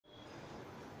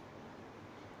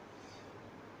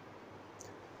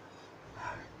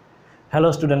Hello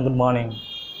student, good morning.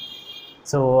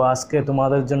 So আজকে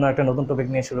তোমাদের জন্য একটা নতুন টপিক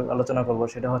নিয়ে আলোচনা করব।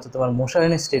 সেটা হচ্ছে তোমার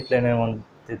মোশারিন স্ট্রেট লাইনের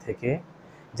মধ্যে থেকে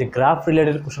যে গ্রাফ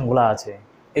রিলেটেড কোশ্চেনগুলো আছে,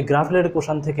 এই গ্রাফ রিলেটেড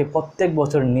কোশ্চেন থেকে প্রত্যেক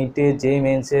বছর নিটে, জেইই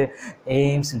মেইনসে,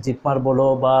 এইমস, জিপমার বলো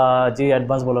বা যে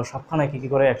অ্যাডভান্স বলো, সবখানে কী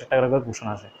করে একটা করে কোশ্চেন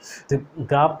আসে। তো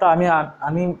গ্রাফটা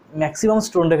আমি ম্যাক্সিমাম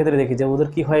স্টুডেন্টের ক্ষেত্রে দেখি যে ওদের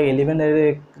কী হয়, 11-এর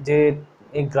যে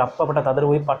এই গ্রাফ পাপাটা তাদের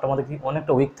ওই পার্টটার মধ্যে কি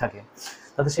অনেকটা উইক থাকে,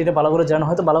 তাদের সেটা ভালো করে জানা,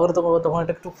 হয়তো ভালো করে তখন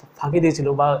এটা একটু ফাঁকি দিয়েছিল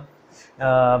বা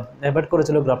অ্যাভয়েড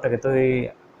করেছিল গ্রাফটাকে। তো এই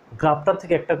গ্রাফটার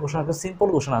থেকে একটা কোশ্চেন, একটা সিম্পল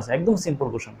কোশ্চেন আছে, একদম সিম্পল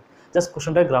কোশ্চেন, জাস্ট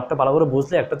কোশ্চেনটা গ্রাফটা ভালো করে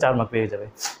বুঝলে একটা 4 মার্ক পেয়ে যাবে।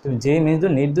 তুমি যেই মেইনস দো,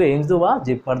 নিট দো, এইমস দো বা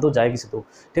জিপমার দো, যাই কিছু তো,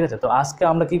 ঠিক আছে। তো আজকে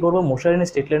আমরা কী করবো, মোশারিন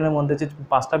স্ট্রেট লাইনের মধ্যে যে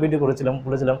 5টা ভিডিও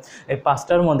বলেছিলাম, এই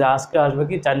 5টার মধ্যে আজকে আসবে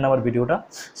কি 4 নম্বর ভিডিওটা।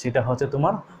 সেটা হচ্ছে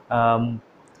তোমার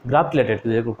গ্রাফ রিলেটেড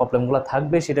যে প্রবলেমগুলো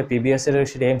থাকবে, সেটা পিবিএসের,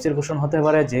 সেটা এইমসের কোশ্চেন হতে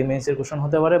পারে, জেইই মেইনসের কোশ্চেন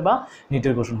হতে পারে বা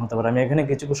নিটের কোশ্চেন হতে পারে। আমি এখানে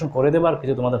কিছু কোশ্চেন করে দেবো আর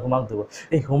কিছু তোমাদের হোমওয়ার্ক দেবো।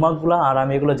 এই হোমওয়ার্কগুলো আর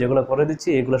আমি এগুলো যেগুলো করে দিচ্ছি,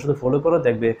 এগুলো শুধু ফলো করে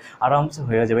দেখবে, আরামসে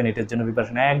হয়ে যাবে নিটের জন্য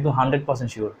প্রিপারেশন, একদম 100%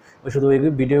 শিওর। ওই শুধু ওই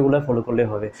ভিডিওগুলো ফলো করলেই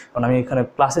হবে, কারণ আমি এখানে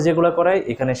ক্লাসে যেগুলো করাই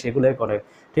এখানে সেগুলোই করাই,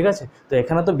 ঠিক আছে। তো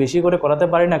এখানে তো বেশি করে করাতে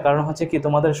পারি না, কারণ হচ্ছে কি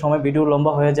তোমাদের সময় ভিডিও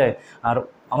লম্বা হয়ে যায়। আর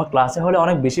আমার ক্লাসে হলে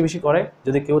অনেক বেশি করে,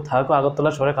 যদি কেউ থাকো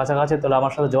আগরতলা শহরের কাছাকাছি তাহলে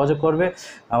আমার সাথে যোগাযোগ করবে,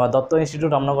 আমার দত্ত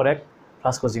ইনস্টিটিউট রামনগর 1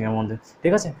 ক্লাস কোচিংয়ের মধ্যে,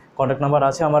 ঠিক আছে। কন্ট্যাক্ট নাম্বার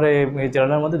আছে আমার এই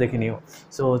চ্যানেলের মধ্যে, দেখে নিও।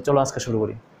 সো চলো আজকে শুরু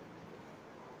করি।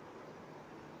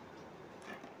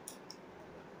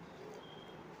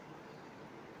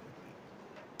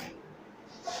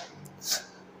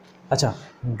 আচ্ছা,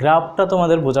 গ্রাফটা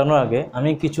তোমাদের বোঝানোর আগে আমি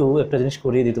একটা জিনিস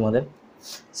করিয়ে দিই তোমাদের।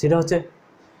 সেটা হচ্ছে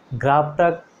গ্রাফটা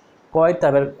কয়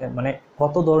টাইপের, মানে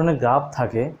কত ধরনের গ্রাফ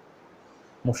থাকে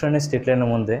মোশারিন স্ট্রেট লাইনের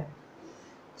মধ্যে,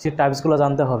 সেই টাইপসগুলো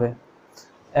জানতে হবে।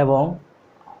 এবং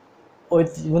ওই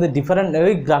মধ্যে ডিফারেন্ট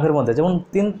ওই গ্রাফের মধ্যে যেমন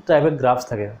 3 টাইপের গ্রাফস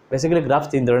থাকে, বেসিক্যালি গ্রাফ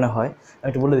 3 ধরনের হয়। আমি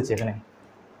একটু বলে দিচ্ছি এখানে।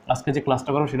 আজকে যে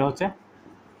ক্লাসটা করো সেটা হচ্ছে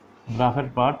গ্রাফের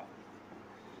পার্ট,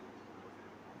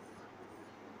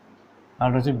 আর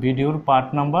হচ্ছে ভিডিওর পার্ট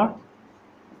নাম্বার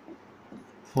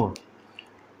 4।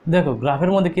 দেখো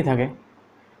গ্রাফের মধ্যে কি থাকে,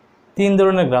 3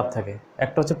 ধরনের গ্রাফ থাকে।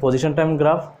 একটা হচ্ছে পজিশন টাইম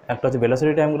গ্রাফ, একটা হচ্ছে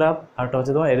ভেলোসিটি টাইম গ্রাফ, আর একটা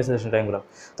হচ্ছে তোমার অ্যাক্সেলারেশন টাইম গ্রাফ।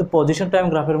 তো পজিশন টাইম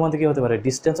গ্রাফের মধ্যে কী হতে পারে,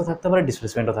 ডিস্টেন্সও থাকতে পারে,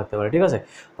 ডিসপ্লেসমেন্টও থাকতে পারে, ঠিক আছে।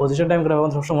 পজিশন টাইম গ্রাফ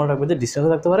এখন সবসময় মনে রাখবে যে ডিস্টেন্সও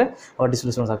থাকতে পারে আবার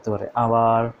ডিসপ্লেসমেন্ট থাকতে পারে।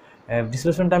 আবার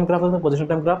ডিসপ্লেসমেন্ট টাইম গ্রাফ থাকতে, position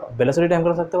time graph, velocity time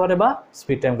graph থাকতে পারে বা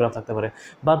স্পিড টাইম গ্রাফ থাকতে পারে,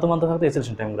 বা তোমার তো থাকতে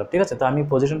অ্যাক্সেলারেশন টাইম গ্রাফ, ঠিক আছে। তো আমি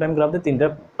পজিশন টাইম গ্রাফ দিয়ে 3টা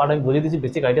পার্ট আমি বুঝিয়ে দিচ্ছি,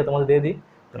 বেসিক আইডিয়া তোমাদের দিয়ে দিই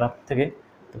গ্রাফ থেকে।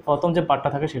 তো প্রথম যে পার্টটা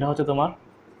থাকে সেটা হচ্ছে তোমার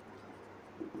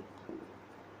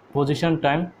পজিশন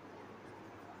টাইম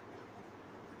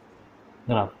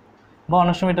গ্রাফ, বা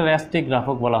অনেক সময় এটা রেস্টিক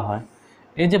গ্রাফক বলা হয়।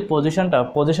 এই যে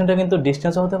পজিশনটা কিন্তু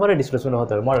ডিস্টেন্সও হতে পারে, ডিসপ্লেসমেন্টও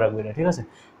হতে পারে, মনে রাখবেন, ঠিক আছে।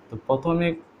 তো প্রথমে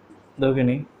দেখে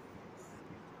নিই,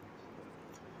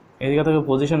 এদিকে থাকবে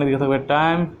পজিশন, এদিকে থাকবে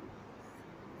টাইম,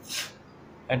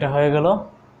 এটা হয়ে গেল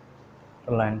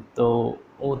লাইন। তো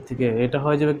ওর থেকে এটা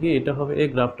হয়ে যাবে কি, এটা হবে, এই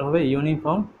গ্রাফটা হবে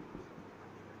ইউনিফর্ম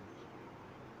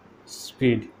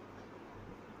স্পিড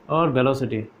আর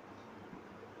ভেলোসিটি,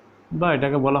 বা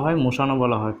এটাকে বলা হয় মোশনও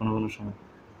বলা হয় কোনো কোনো সময়।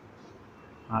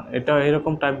 আর এটা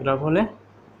এরকম টাইপ গ্রাফ হলে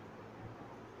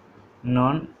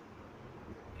নন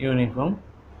ইউনিফর্ম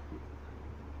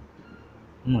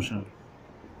মোশন।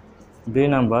 2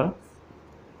 নাম্বার,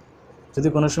 যদি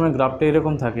কোনো সময় গ্রাফটা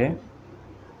এরকম থাকে,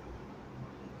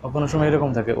 কোনো সময় এরকম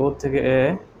থাকে, ওর থেকে এ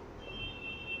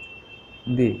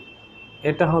বি,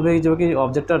 এটা হবে এই যে কি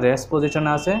অবজেক্টটা রেস্ট পজিশনে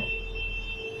আছে,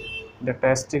 এটা একটা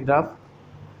স্টিক গ্রাফ।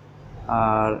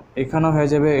 আর এখানেও হয়ে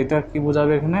যাবে, এটা কি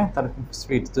বোঝাবে এখানে, তার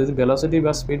স্পিড। যদি ভেলোসিটি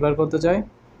বা স্পিড বার করতে চাই,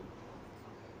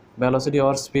 ভেলোসিটি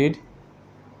অর স্পিড,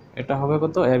 এটা হবে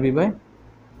কত, A B by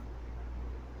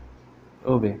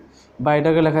O B. বা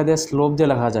এটাকে লেখা যায় স্লোপ দিয়ে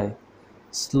লেখা যায়,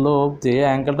 স্লোপ দিয়ে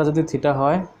অ্যাঙ্গেলটা যদি থিটা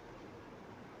হয়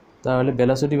তাহলে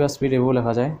ভেলোসিটি বা স্পিড এভাবে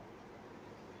লেখা যায়,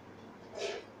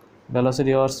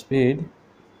 velocity or speed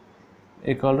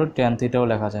equal to tan থিটাও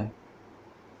লেখা যায়,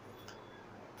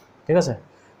 ঠিক আছে।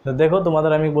 তো দেখো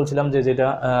তোমাদের আমি বলছিলাম যে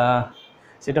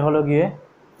সেটা হলো গিয়ে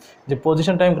যে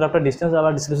পজিশন টাইম গ্রাফটা ডিস্টেন্স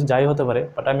আবার ডিসপ্লেসমেন্ট যাই হতে পারে,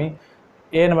 বাট আমি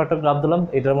এ নাম্বার একটা গ্রাফ দিলাম,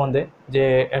 এটার মধ্যে যে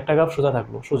একটা গ্রাফ সোজা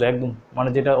থাকলো, সোজা একদম, মানে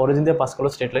যেটা অরিজিন দিয়ে পাস করলো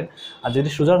স্ট্রেট লাইন। আর যদি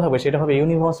সোজা থাকবে সেটা হবে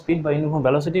ইউনিফর্ম স্পিড বা ইউনিফর্ম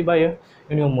ভেলোসিটি বা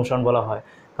ইউনিফর্ম মোশন বলা হয়।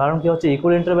 কারণ কি হচ্ছে,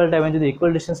 ইকুয়াল ইন্টারভ্যাল টাইমে যদি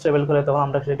ইকুয়াল ডিস্টেন্স ট্রাভেল করে তখন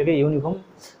আমরা সেটাকে ইউনিফর্ম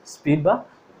স্পিড বা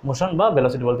মোশন বা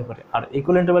ভেলোসিটি বলতে পারি। আর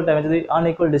ইকুয়াল ইন্টারভ্যাল টাইমে যদি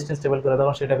আনইকুয়াল ডিস্টেন্স ট্রাভেল করে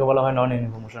তখন সেটাকে বলা হয় নন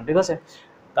ইউনিফর্ম মোশন, ঠিক আছে।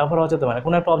 তারপর হচ্ছে তোমার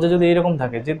কোনো একটা অবজেক্ট যদি এরকম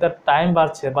থাকে যে তার টাইম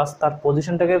বাড়ছে বা তার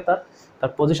পজিশনটাকে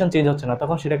তার পজিশন চেঞ্জ হচ্ছে না,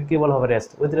 তখন সেটাকে কী বলা হবে, rest.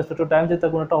 With respect to time যদি তার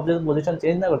কোনো একটা অবজেক্ট পজিশন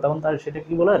চেঞ্জ না করে তখন তার সেটা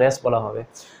কী বলা হয়, রেস্ট বলা হবে।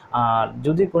 আর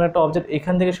যদি কোনো একটা অবজেক্ট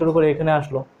এখান থেকে শুরু করে এখানে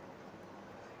আসলো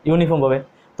ইউনিফর্মভাবে,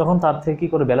 তখন তার থেকে কী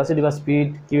করে ভেলোসিটি বা স্পিড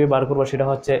কীভাবে বার করবো, সেটা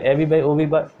হচ্ছে এবি বাই ওবি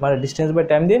বা মানে ডিস্টেন্স বাই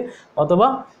টাইম দিয়ে, অথবা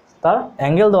তার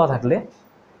অ্যাঙ্গেল দেওয়া থাকলে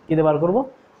কী দিয়ে বার করবো,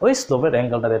 ওই স্লোপের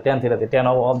অ্যাঙ্গেলটা দিয়ে, ট্যান থিটা দিয়ে, ট্যান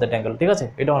অফ দ্যাট অ্যাঙ্গেল, ঠিক আছে।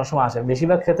 এটা অনেক সময় আসে,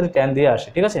 বেশিরভাগ ক্ষেত্রে ট্যান দিয়ে আসে,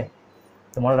 ঠিক আছে,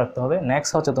 তো মনে রাখতে হবে।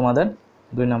 নেক্সট হচ্ছে তোমাদের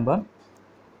 2 নম্বর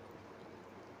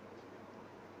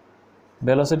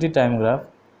ভেলোসিটি টাইম গ্রাফ,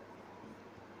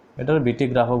 এটার বিটি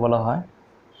গ্রাফও বলা হয়।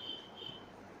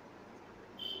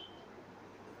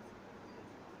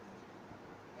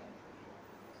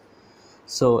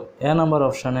 সো এ নাম্বার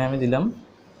অপশানে আমি দিলাম,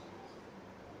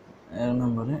 এ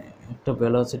নম্বরে একটা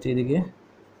ভেলোসিটি দিকে,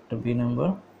 একটা বি নাম্বার,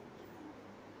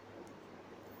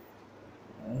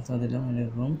 এটা দিলাম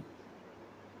এরকম,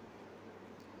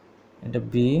 এটা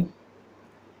বি,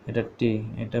 এটা টি,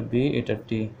 এটা বি, এটা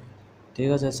টি, ঠিক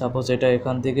আছে। সাপোজ এটা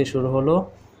এখান থেকে শুরু হলো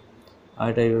আর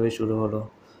এটা এইভাবে শুরু হলো,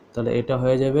 তাহলে এটা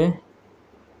হয়ে যাবে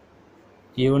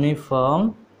ইউনিফর্ম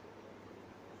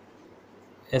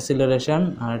অ্যাসিলারেশন,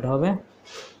 আর এটা হবে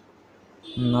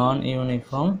নন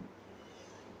ইউনিফর্ম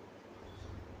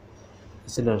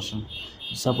অ্যাসিলারেশন।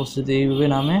 সাপোজ যদি এইভাবে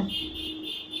নামে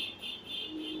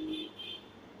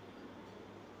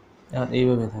আর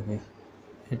এইভাবে থাকে,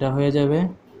 এটা হয়ে যাবে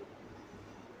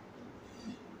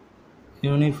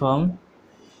ইউনিফর্ম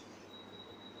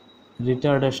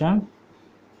রিটার্ডেশন,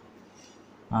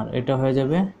 আর এটা হয়ে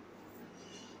যাবে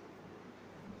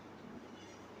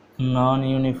নন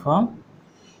ইউনিফর্ম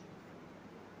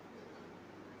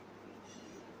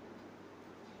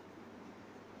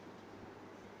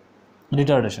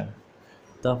রিটার্ডেশন।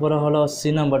 তারপরে হলো সি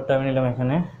নাম্বারটা আমি নিলাম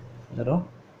এখানে, ধরো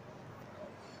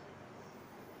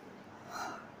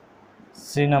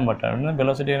সি নাম্বারটা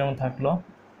ভেলোসিটি এরকম থাকলো,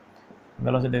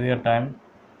 ভেলোসিটি দিয়ে টাইম,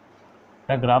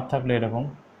 একটা গ্রাফ থাকলো এরকম,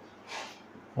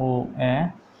 ও এ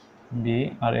বি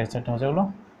আর এস, একটা হচ্ছে হলো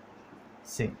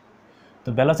সি। তো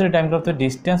ভেলোসিটি টাইম গ্রাফ তো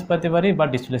ডিস্টেন্স পেতে পারি বা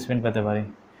ডিসপ্লেসমেন্ট পেতে পারি।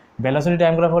 ভেলোসিটি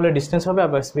টাইম গ্রাফ হলে ডিস্টেন্স হবে,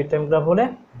 আবার স্পিড টাইম গ্রাফ হলে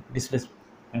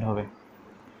ডিসপ্লেসমেন্ট হবে।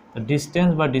 তো ডিস্টেন্স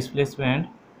বা ডিসপ্লেসমেন্ট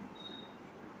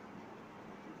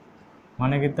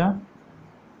মানে কি, তা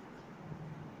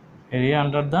এরিয়া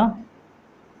আন্ডার দ্য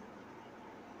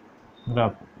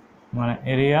গ্রাফ, মানে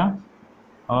area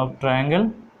of triangle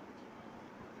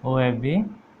O A B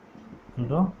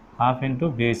into half into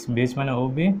base, base মানে ও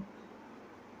B,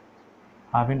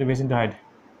 half into base into height,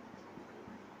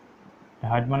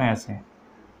 height মানে আছে,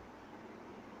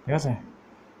 ঠিক আছে।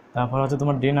 তারপর হচ্ছে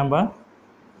তোমার ডি নাম্বার,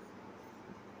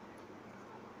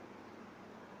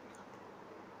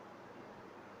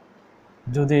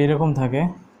 যদি এরকম থাকে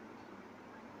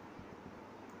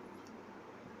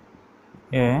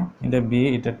এ, এটা বি,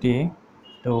 এটা টি,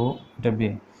 এটা ও, এটা বি,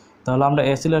 তাহলে আমরা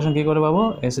অ্যাসিলারেশন কী করে পাবো,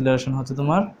 অ্যাসিলারেশন হচ্ছে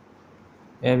তোমার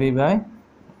A B by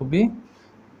O B,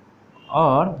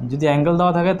 আর যদি অ্যাঙ্গেল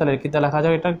দেওয়া থাকে তাহলে কীটা লেখা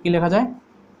যায়, এটা কী লেখা যায়,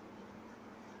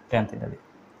 ট্যান থিটা দিয়ে।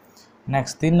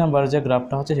 নেক্সট 3 নাম্বার যে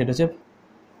গ্রাফটা হচ্ছে সেটা হচ্ছে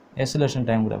অ্যাসিলারেশন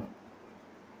টাইম গ্রাফ।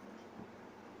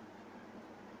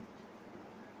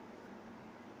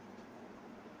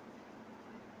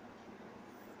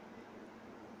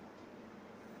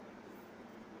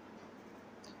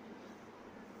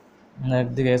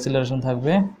 একদিকে অ্যাসিলারেশন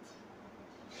থাকবে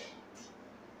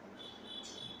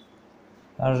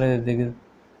আর এদিকে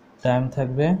টাইম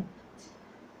থাকবে,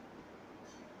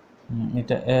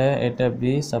 এটা এ, এটা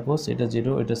বি, সাপোজ এটা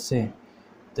 0, এটা সি।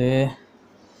 তো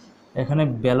এখানে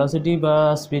ভেলোসিটি বা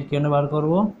স্পিড কেন বার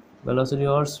করব, ভেলোসিটি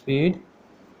অর স্পিড,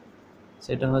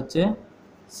 সেটা হচ্ছে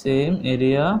same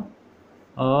area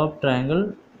of triangle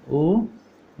O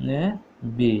A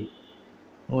B,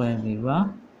 O A B, বা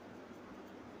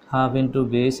half into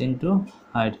base into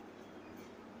height.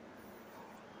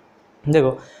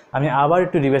 দেখো আমি আবার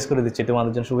একটু রিভাইজ করে দিচ্ছি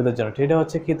তোমাদের জন্য সুবিধার জন্য। এটা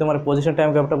হচ্ছে কি, তোমার পজিশন টাইম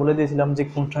গ্রাফটা বলে দিয়েছিলাম যে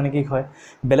কোনখানে কী হয়।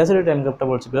 ভেলোসিটি টাইম গ্রাফটা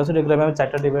বলছি, ভেলোসিটি গ্রাফে আমি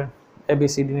 4টা divide A B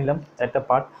C D নিলাম, 4টা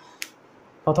পার্ট।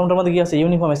 প্রথমটার মধ্যে কী আছে,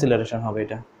 ইউনিফর্ম অ্যাসিলারেশন হবে।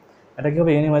 এটা কী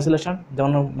হবে, ইউনিফর্ম অ্যাসিলারেশন,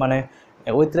 যেমন মানে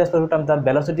উইথ রেসপেক্ট টু টাইম তার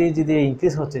ভেলোসিটি যদি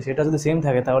ইনক্রিজ হচ্ছে সেটা যদি সেম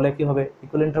থাকে তাহলে কী হবে,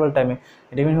 ইকুয়াল ইন্টারভাল টাইমে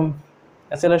এটা ইউনিফর্ম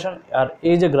অ্যাসিলারেশন। আর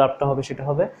এই যে গ্রাফটা হবে সেটা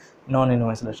হবে নন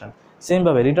ইউনিফর্ম অ্যাসিলারেশন।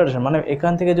 সেমভাবে রিটার্ডেশন, মানে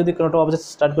এখান থেকে যদি কোনোটা অবজেক্ট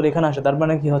স্টার্ট করে এখানে আসে, তার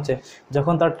মানে কী হচ্ছে,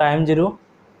 যখন তার টাইম 0,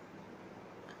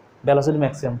 ভেলোসিটি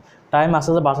ম্যাক্সিমাম, টাইম আস্তে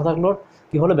আস্তে বাড়তে থাকলো,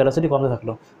 কী হলো, ভেলোসিটি কমতে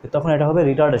থাকলো, তখন এটা হবে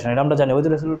রিটার্ডেশন। এটা আমরা জানি, উইথ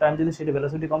রেসপেক্ট টু টাইম যদি সেটা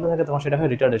ভেলোসিটি কমতে থাকে তখন সেটা হয়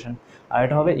রিটার্ডেশন। আর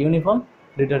এটা হবে ইউনিফর্ম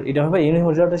এটা হবে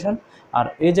ইউনিফর্ম রিটার্ডেশন। আর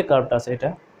এই যে কার্ভটা আছে এটা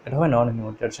হবে নন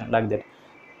uniform retardation, like that.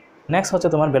 Next হচ্ছে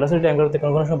তোমার ভেলোসিটি টাইম গ্রাফতে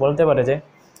কোনো সময় বলতে পারে যে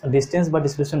ডিস্টেন্স বা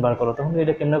ডিসপ্লেসমেন্ট বার করো, তখন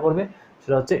এটা কেমনে করবে,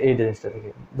 সেটা হচ্ছে এই জিনিসটা থেকে।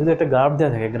 যদি একটা গ্রাফ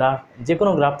দেওয়া থাকে, গ্রাফ যে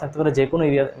কোনো গ্রাফ থাকতে পারে, যে কোনো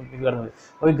এরিয়া ফিগার হবে,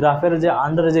 ওই গ্রাফের যে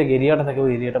আন্ডারে যে এরিয়াটা থাকে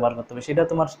ওই এরিয়াটা বার করতে হবে। সেটা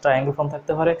তোমার ট্রায়াঙ্গেল ফর্ম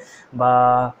থাকতে পারে বা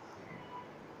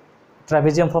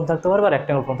ট্রাপিজিয়াম ফর্ম থাকতে পারে বা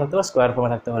রেক্ট্যাঙ্গল ফর্ম থাকতে পারে, স্কোয়ার ফর্মে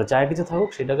থাকতে পারে, যা কিছু থাকুক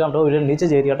সেটাকে আমরা ওইটার নিচে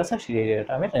যে এরিয়াটা আছে সেই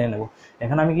এরিয়াটা আমি টেনে নেব।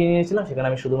 এখানে আমি কি নিয়েছিলাম, সেখানে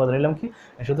আমি শুধুমাত্র নিলাম কি,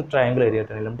 শুধু ট্রায়াঙ্গেল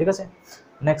এরিয়াটা নিলাম, ঠিক আছে।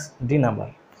 Next D number.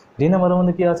 ডি নাম্বারের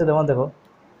মধ্যে কী আছে যেমন দেখো,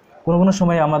 কোনো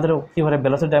সময় আমাদের কীভাবে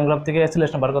ভেলোসিটি টাইম গ্রাফ থেকে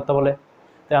অ্যাসিলেশন বার করতে বলে,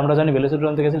 তাই আমরা জানি ভেলোসিটি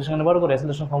টাইম থেকে অ্যাসিলেশন বার করে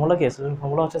অ্যাসিলেশন ফর্মুলা কি, অ্যাসিলেশন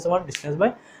ফর্মুলা হচ্ছে তোমার distance by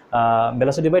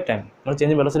velocity by time, মানে change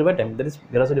in velocity by time, that is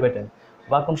velocity by time.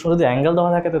 বা কোনো সময় যদি অ্যাঙ্গেল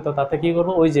দেওয়া থাকে তো তাতে কী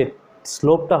করবো, ওই যে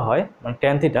স্লোপটা হয় মানে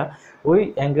ট্যান থিটা, ওই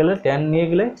অ্যাঙ্গেলের ট্যান নিয়ে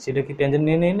গেলে সেটা কি ট্যানজেন্ট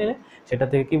নিয়ে নিলে সেটা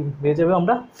থেকে কি পেয়ে যাবে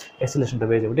আমরা, অ্যাসিলেশনটা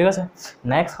পেয়ে যাবো, ঠিক আছে।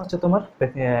 নেক্সট হচ্ছে তোমার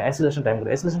acceleration time graph.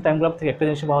 Acceleration time graph থেকে একটা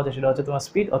জিনিস পাওয়া যায়, সেটা হচ্ছে তোমার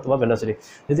স্পিড অথবা ভেলোসিটি।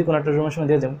 যদি কোনো একটা সময়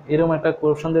দিয়ে যাবে এরকম একটা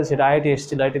কোশ্চেন দিয়ে, সেটা আইআইটি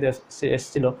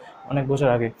এসেছিল অনেক বছর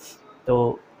আগে, তো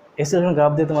অ্যাসিলেশন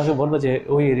গ্রাফ দিয়ে তোমাকে বলবে যে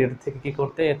ওই এরিয়াটা থেকে কী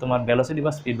করতে, তোমার ভেলোসিটি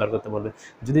বা স্পিড বার করতে বলবে।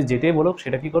 যদি যেটাই বলো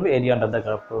সেটা কী করবে, এরিয়া আন্ডার দ্য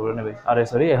গ্রাফ করে নেবে,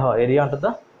 এরিয়া আন্ডার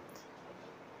দ্য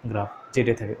গ্রাফ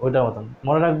যেটাই থাকে ওইটার মতন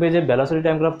মনে রাখবে যে ভেলোসিটি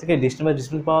টাইম গ্রাফ থেকে ডিস্টেন্স বাই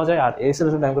ডিস্টেন্স পাওয়া যায়, আর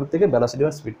অ্যাসিলেশন টাইম গ্রাফ থেকে ভেলোসিটি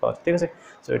বা স্পিড পাওয়া যায়, ঠিক আছে।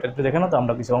 সো এটা একটু দেখে না, তো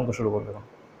আমরা কিছু অঙ্ক শুরু করবো এখন।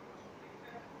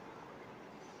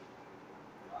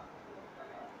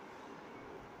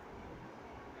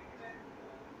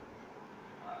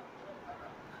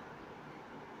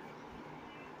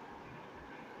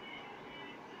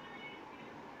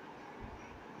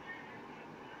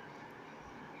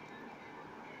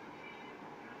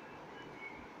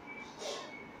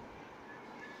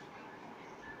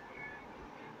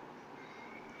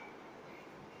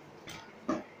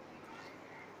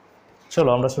 চলো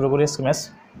আমরা শুরু করি ম্যাথ।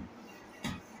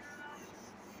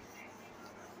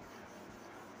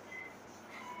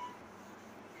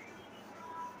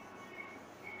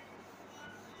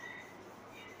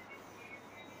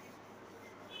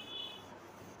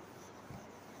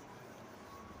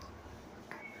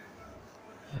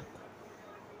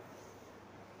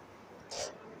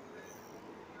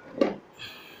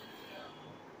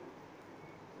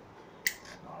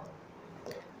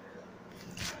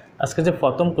 আজকে যে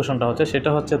প্রথম কোশ্চেনটা হচ্ছে সেটা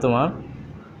হচ্ছে তোমার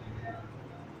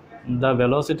the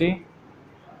velocity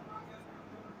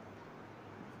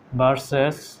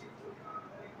versus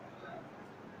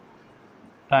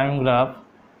time graph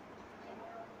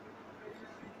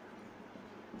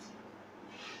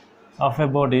of a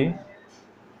body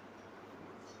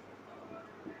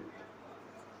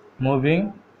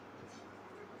moving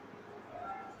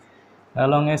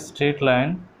along a straight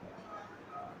line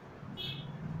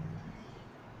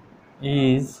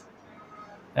is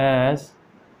as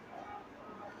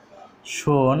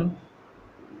shown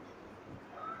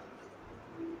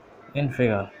in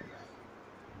figure.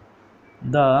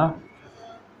 The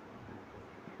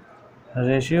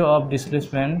ratio of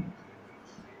displacement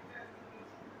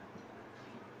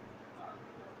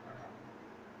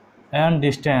and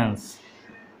distance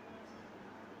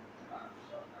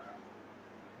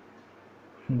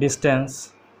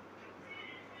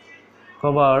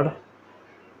covered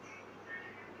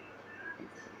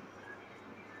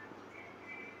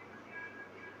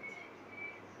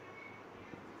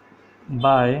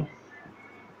by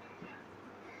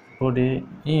body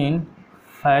in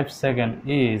 5 seconds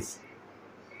is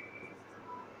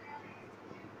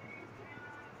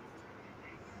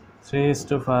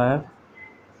 3:5,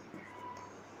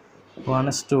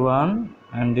 1:1,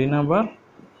 and D number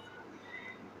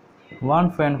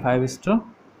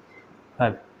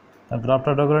 1.5:5।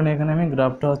 গ্রাফটা draw করে নিই এখানে আমি।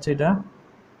 গ্রাফটা হচ্ছে এটা,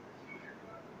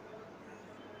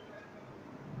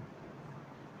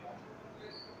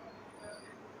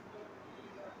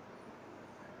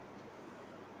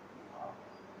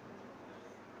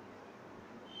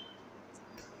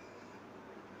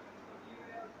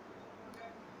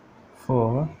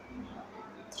 four,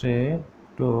 3,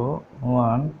 2,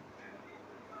 1,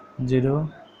 0,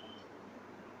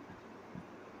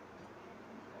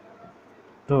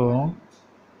 2,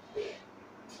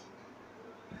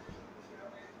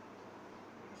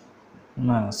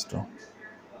 -2।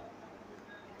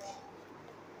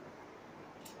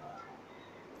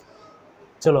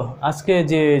 চলো আজকে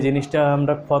যে জিনিসটা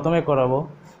আমরা প্রথমে করাবো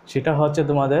সেটা হচ্ছে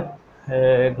তোমাদের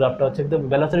গ্রাফটা হচ্ছে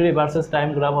velocity versus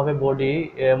time graph of a body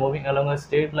moving along a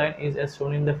straight line is as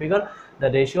shown in the figure. The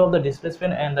ratio of the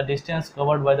displacement and the distance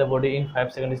covered by the body in 5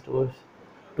 seconds is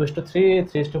 2:3,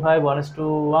 3:5,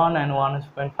 1:1, and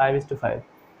 1.5:5,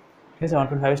 ঠিক আছে,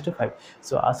 1.5:5।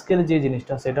 So আজকের যে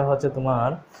জিনিসটা সেটা হচ্ছে তোমার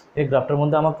এই গ্রাফটার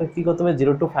মধ্যে আমাকে কী করতে হবে,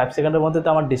 0 to 5 সেকেন্ডের মধ্যে তো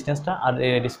আমার ডিস্টেন্সটা আর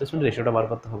ডিসপ্লেসমেন্ট রেশিওটা বার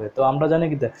করতে হবে। তো আমরা জানি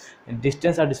কি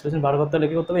ডিস্টেন্স আর ডিসপ্লেসমেন্ট বার করতে হলে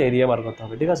কী করতে হবে, এরিয়া বার করতে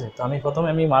হবে, ঠিক আছে। তো আমি প্রথমে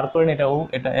মার্ক করে নিই, এটা ও,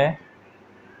 এটা এ,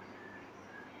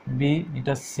 বি,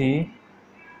 এটা সি,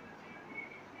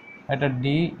 এটা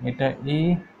ডি, এটা ই,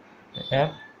 এফ,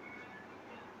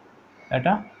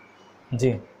 এটা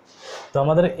জি। তো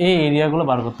আমাদের এই এরিয়াগুলো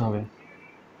বার করতে হবে,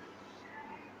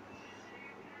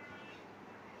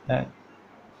 হ্যাঁ,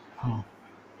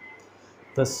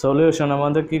 তো সলিউশন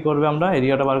আমাদের কি করবে, আমরা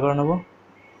এরিয়াটা বার করে নেব।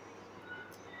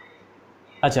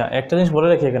 আচ্ছা, একটা জিনিস বলে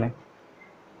রাখি,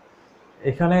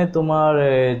 এখানে তোমার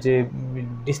যে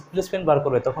ডিসপ্লেসমেন্ট বার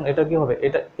করবে তখন এটা কি হবে,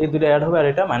 এটা এই দুটো অ্যাড হবে আর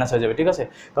এটা মাইনাস হয়ে যাবে, ঠিক আছে,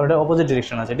 কারণ এটা অপোজিট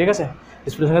ডিরেকশন আছে, ঠিক আছে,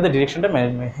 ডিসপ্লেসমেন্টের ডিরেকশনটা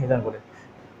মেজার করে।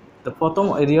 তো প্রথম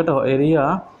area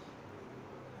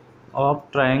of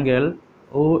triangle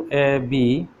O A B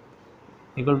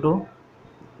equal to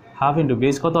half into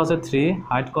base কত আছে 3,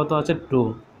 হাইট কত আছে 2,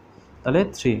 তাহলে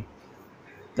 3।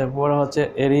 তারপর হচ্ছে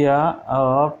area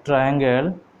of triangle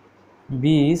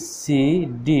B C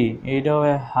D, এইটা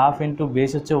হবে হাফ ইন্টু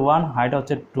বেস হচ্ছে 1, হাইট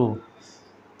হচ্ছে 2,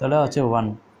 তাহলে হচ্ছে 1।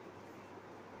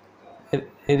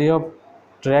 Area of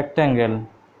rectangle,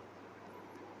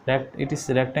 it is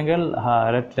rectangle,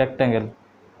 rectangle,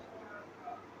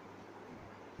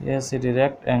 yes it is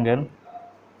rectangle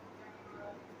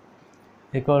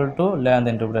equal to length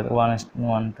into breadth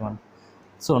 1:1.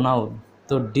 so now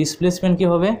তো displacement কি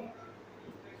হবে,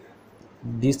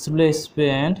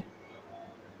 displacement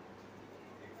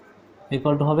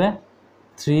equal to হবে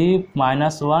 3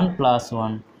 minus 1 plus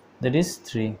 1, that is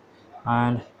 3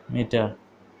 and meter,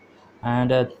 and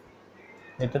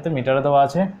এটাতে মিটারে দেওয়া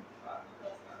আছে,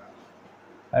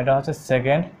 এটা হচ্ছে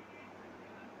সেকেন্ড,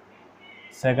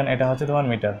 এটা হচ্ছে তোমার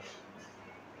মিটার,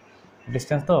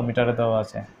 ডিস্টেন্স তো মিটারে দেওয়া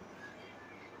আছে।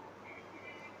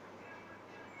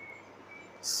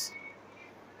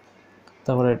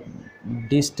 তারপরে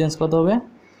ডিস্টেন্স কত হবে,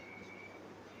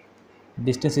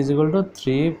 distance is equal to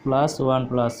 3 + 1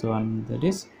 + 1, that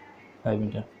is 5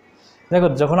 metre. দেখো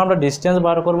যখন আমরা ডিস্টেন্স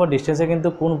বার করবো, ডিস্টেন্সে কিন্তু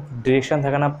কোন ডিরেকশন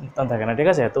থাকে না, ঠিক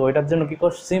আছে, তো ওইটার জন্য কী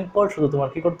কর, সিম্পল শুধু তোমার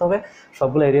কী করতে হবে,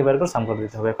 সবগুলো এরিয়া বের করে সাম করে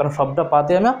দিতে হবে, কারণ সবটা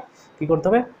পাতে আমরা কী করতে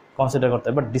হবে, কনসিডার করতে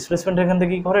হবে। বাট ডিসপ্লেসমেন্ট এখান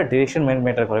থেকে কী করে, ডিরেকশন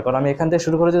ম্যাটার করে, কারণ আমি এখান থেকে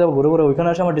শুরু করে যদি ঘুরে ঘুরে ওইখানে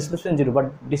আসে আমার ডিসপ্লেসমেন্ট 0, বাট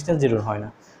ডিস্টেন্স 0 হয় না।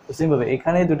 তো সিম্পলভাবে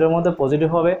এখানে দুটোর মধ্যে পজিটিভ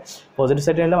হবে, পজিটিভ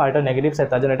সাইডে নিলাম, আর এটা নেগেটিভ সাইড,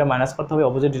 তার জন্য এটা মাইনাস করতে হবে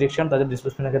অপোজিট ডিরেকশন, তাদের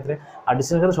ডিসপ্লেসমেন্টের ক্ষেত্রে, আর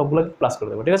ডিস্টেন্সের ক্ষেত্রে সবগুলোকে প্লাস করে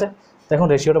দেবো, ঠিক আছে। তো এখন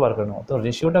রেশিওটা বার করে নেবো। তো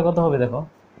রেশিওটা কত হবে, দেখো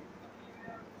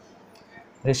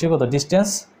রেশিও কত, ডিস্টেন্স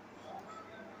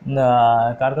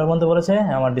কার মধ্যে বলেছে,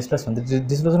 আমার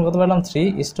ডিসপ্লেসমেন্ট কত পেলাম,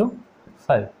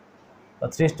 3:5 বা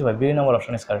 3:5, B number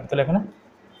option is correct. তাহলে এখানে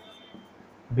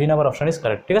B number option is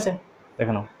correct, ঠিক আছে,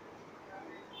 দেখে নাও।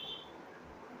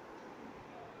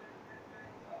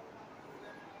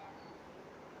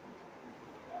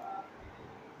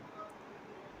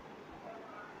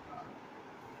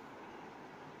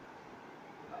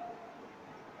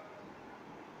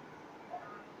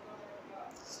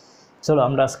 চলো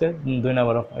আমরা আজকে 2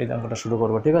 নম্বর এই অঙ্কটা শুরু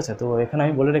করবো, ঠিক আছে। তো এখানে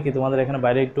আমি বলে রাখি, তোমাদের এখানে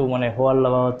বাইরে একটু মানে হোয়ার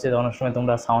লাভা হচ্ছে, অনেক সময়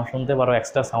তোমরা সাউন্ড শুনতে পারো,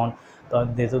 এক্সট্রা সাউন্ড, তো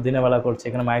যেহেতু দিনের বেলা করছে,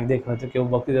 এখানে মাইক দেখে হয়তো কেউ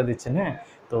বক্তৃতা দিচ্ছেন, হ্যাঁ,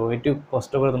 তো একটু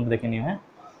কষ্ট করে তোমরা দেখে নিও, হ্যাঁ,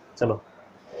 চলো।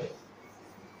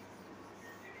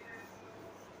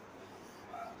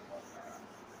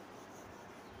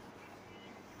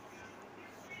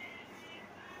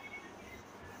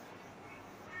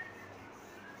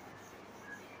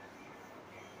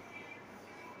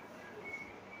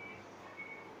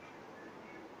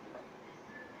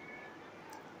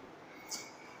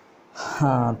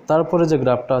 হ্যাঁ, তারপরে যে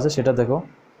গ্রাফটা আছে সেটা দেখো,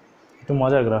 একটু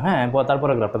মজার গ্রাফ, হ্যাঁ,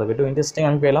 তারপরে গ্রাফটা দেখো একটু ইন্টারেস্টিং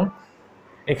আমি পেলাম।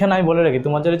 এখানে আমি বলে রাখি,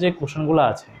 তোমাদের যে কোশ্চেনগুলো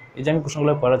আছে, এই যে আমি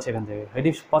কোশ্চেনগুলো পড়াচ্ছি এখান থেকে, এটি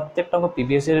প্রত্যেকটা অঙ্ক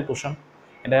পিবিএসের কোশ্চেন,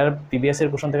 এটা পিবিএসের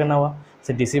কোশ্চেন থেকে নেওয়া,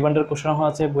 সে ডিসি বান্ডের কোশ্চেন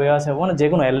আছে, বইয়ে আছে, মানে যে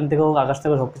কোনো এলএন থেকে হোক, আকাশ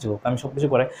থেকে সব কিছু হোক, আমি সব কিছু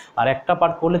পড়াই, আর একটা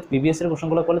পার্ট করলে পিবিএসের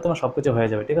কোশ্চেনগুলো করলে তোমার সব কিছু হয়ে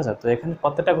যাবে, ঠিক আছে। তো এখানে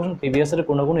প্রত্যেকটা কোশ্চেন পিবিএসের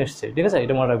কোনো এসছে, ঠিক আছে,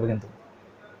 এটা মনে রাখবে কিন্তু।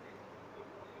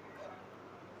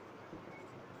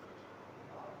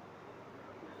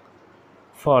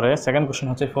 ফর এ সেকেন্ড কোশ্চেন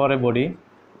হচ্ছে, for a body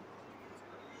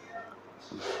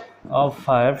of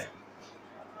 5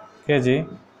 kg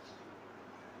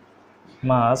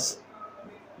mass,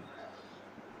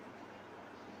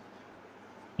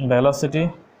 velocity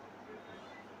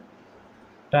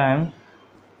time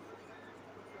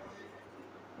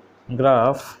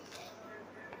graph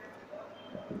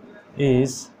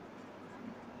is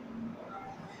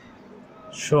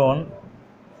shown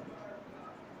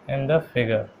in the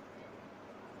figure.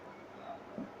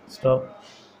 Stop.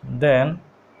 Then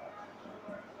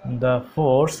the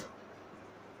force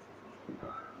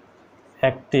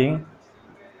acting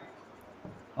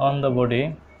on the body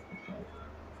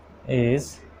is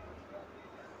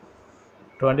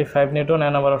 25 Newton, A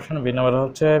number option, B number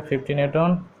হচ্ছে 50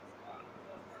 Newton,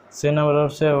 C number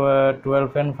হচ্ছে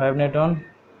 12.5 Newton,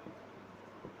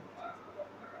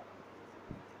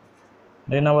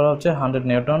 D number হচ্ছে 100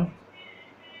 Newton.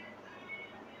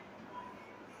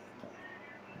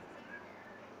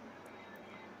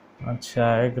 আচ্ছা,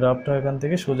 এই গ্রাফটা এখান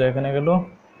থেকে সোজা এখানে গেল,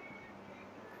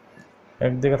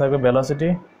 একদিকে থাকবে velocity,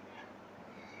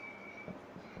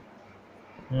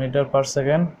 metre per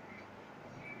second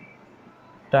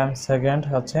time second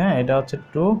হচ্ছে, এটা হচ্ছে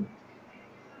 2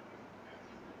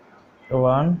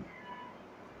 1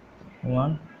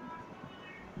 1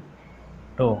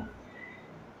 2।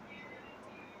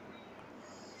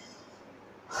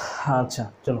 আচ্ছা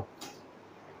চলো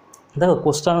দেখো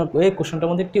কোশ্চেনটার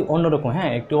মধ্যে একটি অন্যরকম,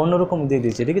 হ্যাঁ একটু অন্যরকম দিয়ে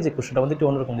দিয়েছে, ঠিক আছে, কোশ্চেনটার মধ্যে একটু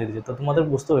অন্যরকম দিয়ে দিয়েছে, তো তোমাদের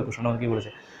বুঝতে হবে কোশ্চেনটা কী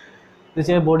বলেছে।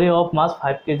 দিচ্ছে body of mass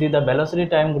 5 KG, the velocity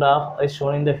time graph is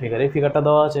শোন ইন দ্য ফিগার, এই ফিগারটা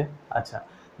দেওয়া আছে। আচ্ছা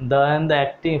the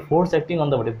acting force acting on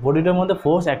the body, বডিটার মধ্যে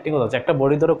ফোর্স অ্যাক্টিং করা হচ্ছে, একটা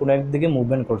বডি ধরো কোনো একদিকে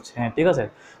মুভমেন্ট করছে, হ্যাঁ ঠিক আছে,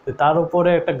 তো তার উপরে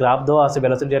একটা গ্রাফ দেওয়া আছে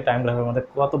ভেলোসিটি আর টাইম গ্রাফের মধ্যে,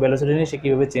 কত ভেলোসিটি নিয়ে সে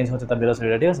কীভাবে চেঞ্জ হচ্ছে তার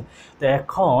ভেলোসিটিটা, ঠিক আছে। তো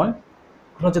এখন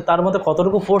হচ্ছে তার মধ্যে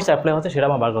কতটুকু ফোর্স অ্যাপ্লাই হচ্ছে সেটা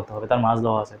আমার বার করতে হবে, তার মাস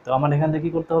দেওয়া আছে। তো আমার এখান থেকে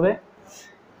কী করতে হবে,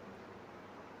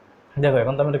 দেখো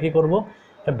এখন তো আমরা কী করবো,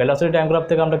 ভেলোসিটি টাইম গ্রাফ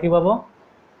থেকে আমরা কী পাবো,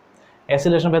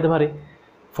 অ্যাসিলেশন পেতে পারি।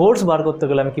 ফোর্স বার করতে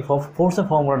গেলে আমি কি ফোর্সের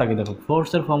ফর্মুলাটা কি দেখো,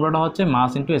 ফোর্সের ফর্মুলাটা হচ্ছে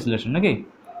মাস ইন্টু অ্যাসিলেশন, নাকি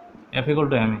F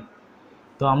 = ma।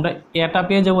 তো আমরা এটা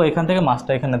পেয়ে যাবো এখান থেকে,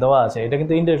 মাসটা এখানে দেওয়া আছে, এটা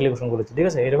কিন্তু ইনডাইরেক্টলি কোশ্চেন করেছি, ঠিক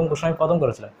আছে, এরকম কোশ্চেন আমি প্রথম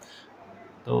করেছিলাম।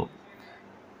 তো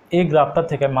এই গ্রাফটার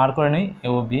থেকে মার করে নিই এ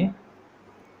ও বি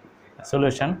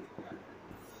সলিউশন।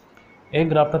 এই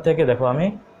গ্রাফটা থেকে দেখো আমি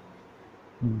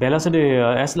ভেলোসিটি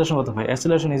অ্যাসিলেশন কত হয়,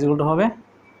 অ্যাসিলেশন = হবে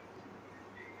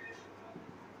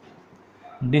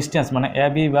ডিস্টেন্স মানে A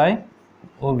B by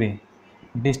O B,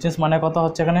 distance মানে কত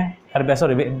হচ্ছে এখানে, আর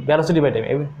sorry velocity by time,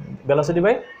 velocity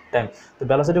by time. তো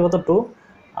ভেলোসিটি কত 2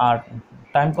 আর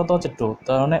টাইম কত হচ্ছে 2,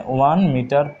 তার মানে 1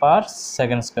 মিটার পার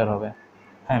সেকেন্ড স্কোয়ার হবে,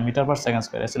 হ্যাঁ metre per second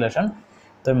square acceleration.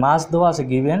 তো মাস দেওয়া আছে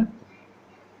গিভেন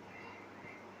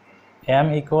m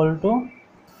 =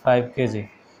 5 কেজি,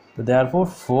 তো দেয়ারফর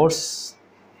ফোর্স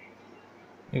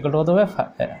কত হবে,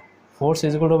 ফোর্স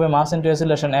হবে মাস ইন্টু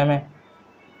অ্যাসিলেশন ma,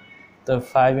 তো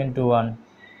 5 × 1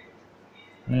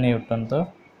 নিউটন, তো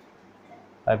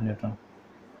 5 নিউটন,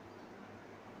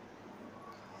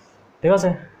 ঠিক আছে।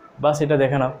 বাস এটা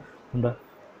দেখে নাও তোমরা,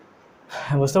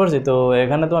 বুঝতে পারছি। তো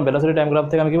এখানে তোমার ভেলোসিটি টাইম গ্রাফ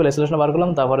থেকে আমি কি বলে অ্যাসিলেশন বার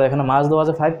করলাম, তারপরে এখানে মাস দেওয়া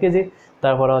আছে 5 কেজি,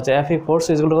 তারপরে হচ্ছে F ফোর্স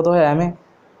কত হয় ma,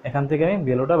 এখান থেকে আমি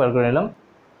ভ্যালুটা বার করে নিলাম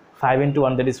 5 ×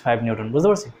 1 দ্যাট ইজ 5 নিউটন, বুঝতে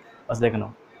পারছি। বাস দেখে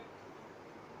নাও।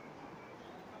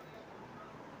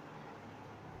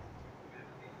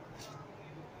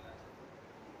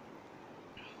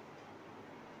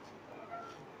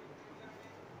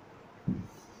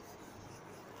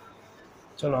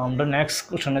 চলো আমরা নেক্সট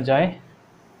কোশ্চেনে যাই।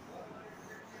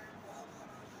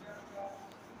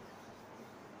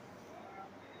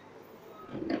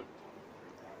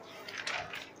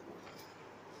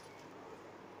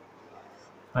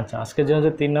 আচ্ছা আজকে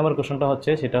যে 3 নম্বর কোশ্চেনটা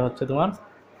হচ্ছে সেটা হচ্ছে তোমার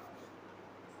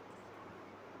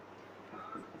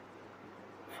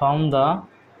found the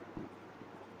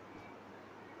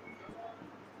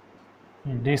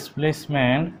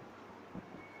displacement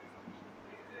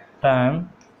time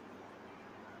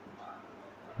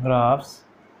grasp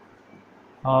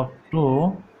of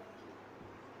 2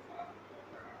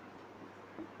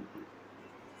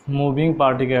 moving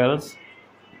particles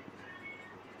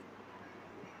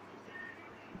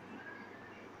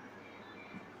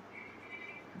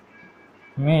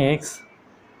makes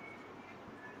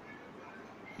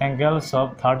angles of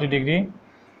 30 degree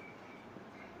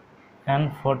and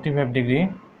 45 degree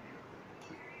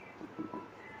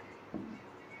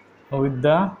with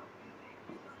the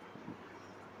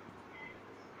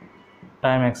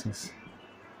time axis.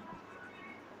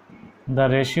 The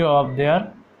ratio of their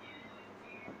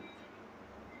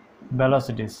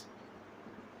velocities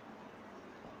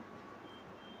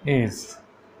is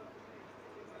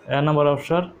A number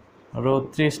option rho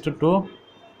 3:2,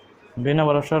 B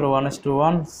number option rho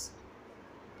 1:1,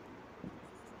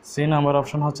 C number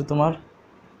option হচ্ছে তোমার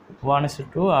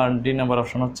 1:2 আর D number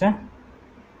option হচ্ছে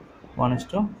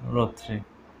 1:3।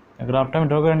 গ্রাফটা আমি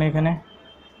draw করে নিই এখানে।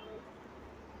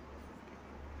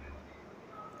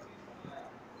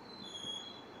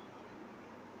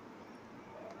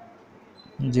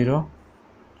 Zero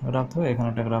graph থাকবে, এখানে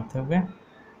একটা গ্রাফ থাকবে,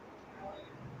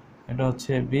 এটা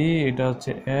হচ্ছে বি, এটা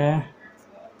হচ্ছে এ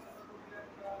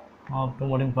of two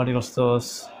moving particles. So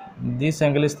this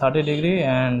angle is 30 degree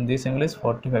and this angle is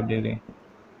 45 degree.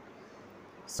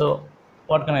 So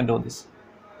what can I do this?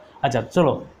 আচ্ছা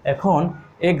চলো এখন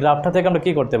এই গ্রাফটা থেকে আমরা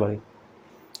কি করতে পারি,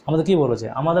 আমাদের কি বলেছে,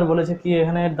 আমাদের বলেছে কি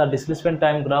এখানে the displacement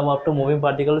time graph up to moving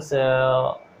particles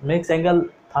makes angle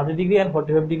 30 degree and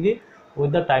 45 degree with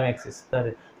the time Axis.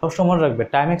 তাহলে সবসময় মনে রাখবে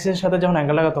টাইম অ্যাক্সিসের সাথে যখন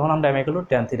অ্যাঙ্গেল লাগে তখন আমরা m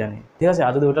 = tan θ নিই, ঠিক আছে।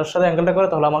 আর যদি ওটার সাথে অ্যাঙ্গেলটা করে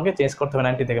তাহলে আমাকে চেঞ্জ করতে হবে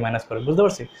 90 থেকে মাইনাস করে, বুঝতে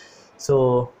পারছি। সো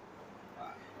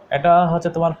এটা হচ্ছে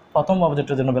তোমার প্রথম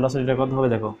অবজেক্টের জন্য ভেলোসিটিটা কত হবে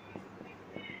দেখো,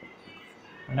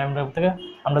 টাইম গ্রাফ থেকে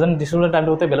আমরা জানি ডিসপ্লেসমেন্ট টাইম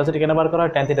করতে ভেলোসিটি কেন বার করা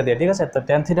হয় tan θ দিয়ে, ঠিক আছে। তো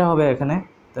tan θ হবে এখানে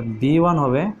তা B1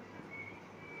 হবে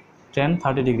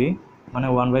 10-30 ডিগ্রি মানে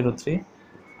 1/√3,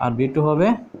 আর B2 হবে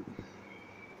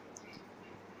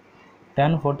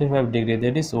 10-45 ডিগ্রি,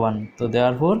 দ্যাট ইজ 1। তো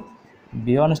therefore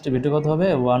B1 is to B2 কত হবে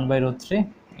 1/√3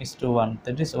 is to 1,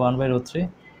 that is 1/√3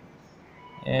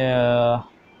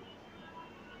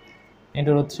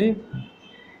 into √3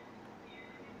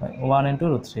 1 into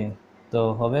 √3, তো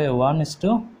হবে 1 ইস টু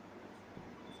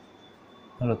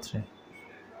 √3।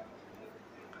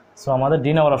 সো আমাদের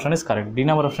D number option is correct, D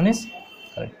number option is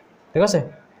correct, ঠিক আছে।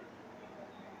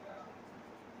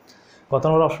 কত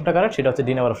নম্বর অপশনটা কারেক্ট সেটা হচ্ছে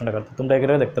ডি নাম্বার অপশনটা কারেক্ট। তোমরা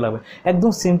এগুলো দেখতে লাগবে,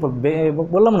 একদম সিম্পল।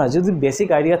 বললাম না, যদি বেসিক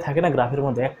আইডিয়া থাকে না গ্রাফের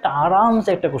মধ্যে, একটা আরামসে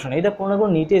একটা কোশ্চেন, এটা কোনো না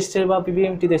কোনো নিটে এসছে বা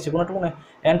পিবিএমটিতে এসছে, কোনো একটা কোনো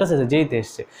এন্ট্রান্স এসে যেইতে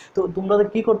এসছে। তো তোমাদের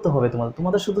কী করতে হবে,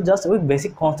 তোমাদের শুধু জাস্ট ওই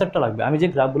বেসিক কনসেপ্টটা লাগবে। আমি যে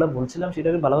গ্রাফগুলো বলছিলাম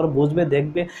সেটাকে ভালো করে বুঝবে,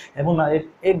 দেখবে, এবং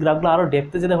এই গ্রাফগুলো আরও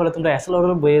ডেপথে যেতে হলে তোমরা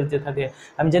অ্যাসেলরের বইয়ের যে থাকে,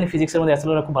 আমি জানি ফিজিক্সের মধ্যে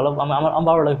অ্যাসেলর খুব ভালো, আমার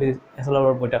ভালো লাগে ফিজিক্স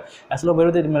অ্যাসেলর বইটা। অ্যাসেলর বইয়ের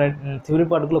মধ্যে মানে থিওরি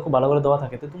পার্টগুলো খুব ভালো করে দেওয়া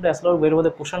থাকে। তো তোমরা অ্যাসেলর বইয়ের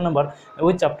মধ্যে কোশ্চেন নাম্বার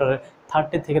ওই চ্যাপ্টারে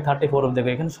 30 থেকে 34 অবধি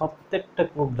দেখবে, এখানে প্রত্যেকটা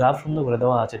গ্রাফ সুন্দর করে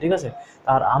দেওয়া আছে, ঠিক আছে।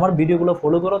 আর আমার ভিডিওগুলো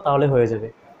ফলো করো, তাহলে হয়ে যাবে,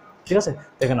 ঠিক আছে।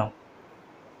 দেখে নাও।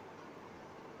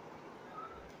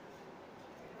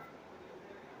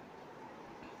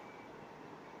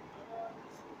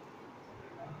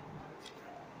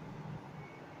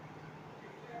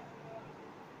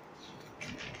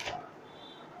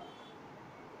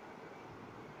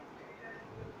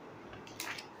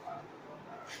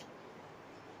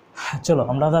 চলো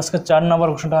আমরা আজকে 4 নম্বর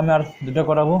কোশ্চেনটা আমি আর দুটো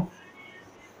করাবো।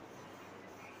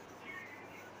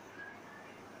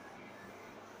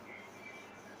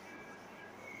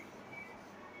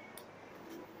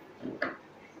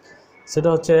 সেটা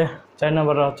হচ্ছে 4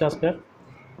 নম্বর হচ্ছে আজকে,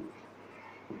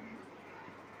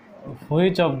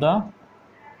 which of the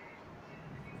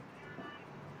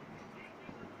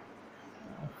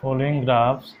following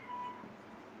graphs,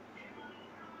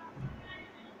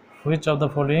 which of the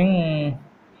following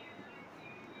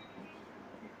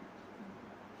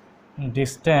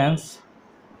distance,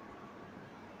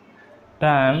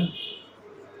 time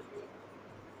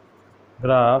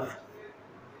graph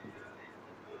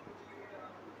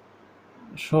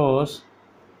shows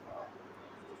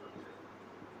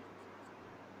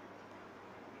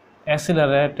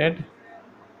accelerated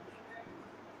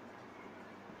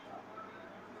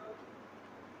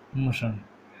motion?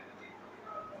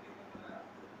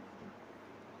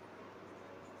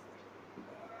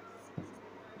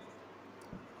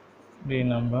 B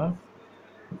number।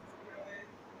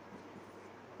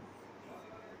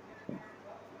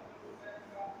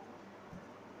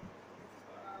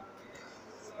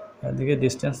 এদিকে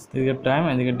ডিস্টেন্স, এদিকে টাইম,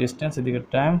 এদিকে ডিস্টেন্স, এদিকে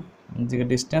টাইম, এদিকে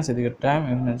ডিস্টেন্স, এদিকে টাইম,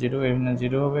 এখানে 0, এখানে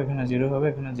 0 হবে, এখানে 0 হবে,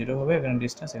 এখানে 0 হবে, এখানে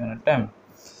ডিস্টেন্স, এখানে টাইম।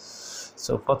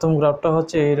 সো প্রথম গ্রাফটা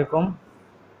হচ্ছে এইরকম,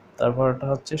 তারপরটা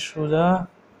হচ্ছে সোজা,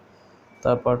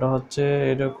 তারপরটা হচ্ছে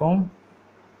এরকম,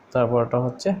 তারপরটা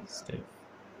হচ্ছে স্ট্রেট।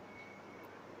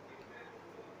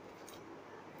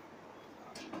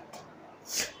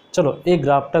 চলো, এই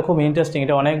গ্রাফটা খুব ইন্টারেস্টিং,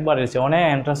 এটা অনেকবার এসেছে, অনেক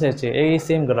এন্ট্রান্সে এসেছে এই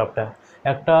সেম গ্রাফটা।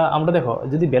 একটা আমরা দেখো,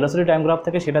 যদি ভেলোসিটি টাইম গ্রাফ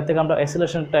থাকে সেটার থেকে আমরা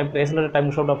অ্যাক্সিলারেশন টাইম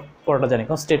সবটা পড়াটা জানি,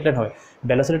 কারণ স্ট্রেট লাইন হবে।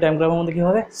 ভেলোসিটি টাইম গ্রাফের মধ্যে কী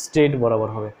হবে, স্ট্রেট বরাবর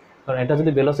হবে, কারণ এটা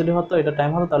যদি ভেলোসিটি হতো, এটা টাইম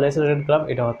হতো, তাহলে অ্যাক্সিলারেটেড গ্রাফ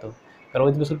এটা হতো, কারণ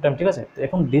উইথ ভেলোসিটি টাইম, ঠিক আছে। তো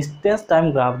এখন ডিস্টেন্স টাইম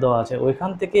গ্রাফ দেওয়া আছে, ওইখান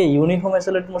থেকে ইউনিফর্ম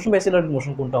অ্যাক্সিলারেটেড মোশন বা অ্যাক্সিলারেটেড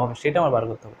মোশন কোনটা হবে সেটা আমার বার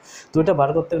করতে হবে। তো এটা বার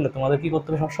করতে গেলে তোমাদের কী করতে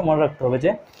হবে, সবসময় মনে রাখতে হবে যে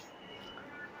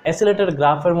অ্যাক্সিলারেটেড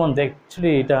গ্রাফের মধ্যে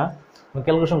অ্যাকচুয়ালি এটা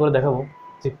ক্যালকুলেশন করে দেখাবো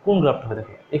যে কোন গ্রাফটা হয়।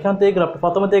 দেখো এখান থেকে এই গ্রাফটা,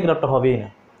 প্রথমে তো এই গ্রাফটা হবেই না,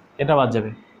 এটা বাদ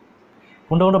যাবে,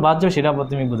 কোনটা কোনটা বাদ যাবে সেটা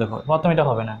তুমি দেখো। প্রথমে এটা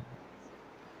হবে না,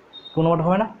 কোন নাম্বারটা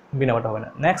হবে না, বি নাম্বারটা হবে না।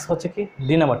 নেক্সট হচ্ছে কি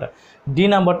ডি নাম্বারটা, ডি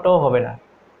নাম্বারটাও হবে না,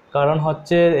 কারণ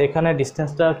হচ্ছে এখানে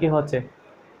ডিস্টেন্সটা কি হচ্ছে,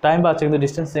 টাইম বাড়ছে কিন্তু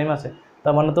ডিস্টেন্স সেম আছে,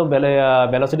 তার মানে তো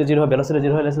ভেলোসিটি 0 হবে, ভেলোসিটি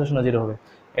 0 হলে অ্যাক্সিলারেশনও 0 হবে,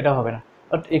 এটা হবে না।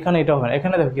 বাট এখানে এটা হবে না,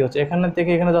 এখানে দেখো কী হচ্ছে, এখানে থেকে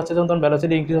এখানে যাচ্ছে যখন তখন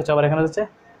ভেলোসিটি ইনক্রিজ হচ্ছে, আবার এখানে যাচ্ছে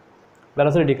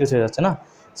ভেলোসিটি ডিক্রিজ হয়ে যাচ্ছে না।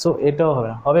 সো এটাও হবে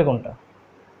না, হবে কোনটা,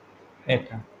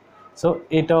 এটা। সো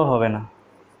এটাও হবে না,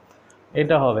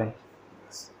 এটা হবে,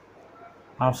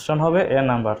 অপশন হবে এ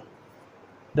নাম্বার।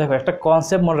 দেখো একটা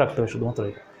কনসেপ্ট মনে রাখতে হবে শুধুমাত্র,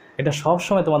 এটা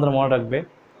সবসময় তোমাদের মনে রাখবে,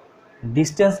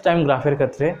 ডিস্টেন্স টাইম গ্রাফের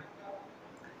ক্ষেত্রে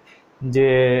যে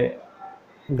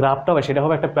গ্রাফটা হবে সেটা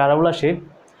হবে একটা প্যারাবোলা শেপ,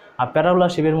 আর প্যারাবোলা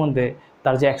শেপের মধ্যে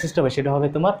তার যে অ্যাক্সিসটা হবে সেটা হবে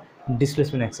তোমার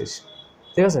ডিসপ্লেসমেন্ট অ্যাক্সিস,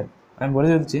 ঠিক আছে। আমি বলে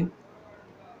দিচ্ছি,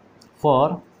 for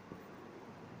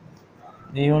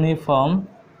uniform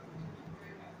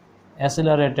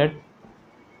accelerated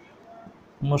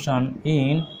motion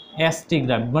in ST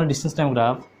graph, মানে distance time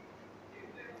graph,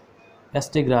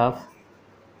 ST graph,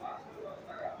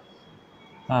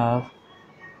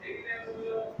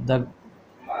 the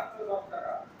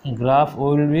graph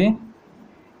will be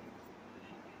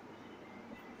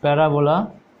parabola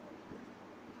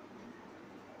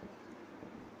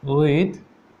with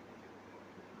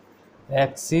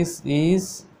axis is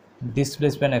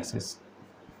displacement axis,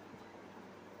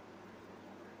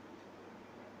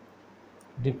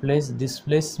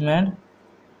 displacement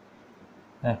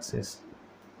axis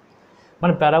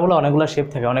মানে প্যারাবোলা অনেকগুলো শেপ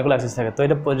থাকে, অনেকগুলো অ্যাক্সিস থাকে, তো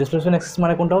এটা ডিসপ্লেসমেন্ট অ্যাক্সিস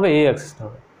মানে কোনটা হবে? এই অ্যাক্সিসটা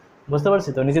হবে, বুঝতে পারছি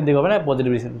তো? নিচের দিকে হবে না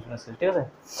পজিটিভ ডিসপ্লেসমেন্ট অ্যাক্সিস, ঠিক আছে?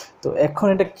 তো এখন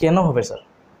এটা কেন হবে স্যার,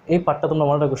 এই পার্টটা তোমরা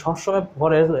মনে রাখবে সবসময়।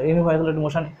 পরে ইউনিভার্সাল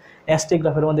মোশন অ্যাস্টিক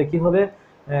গ্রাফের মধ্যে কী হবে,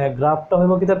 গ্রাফটা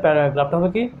হবে কি, গ্রাফটা হবে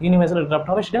কি ইউনিভার্সাল গ্রাফটা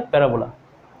হবে সেটা প্যারাবোলা,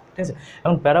 ঠিক আছে?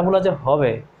 এখন প্যারাবোলা যে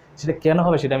হবে সেটা কেন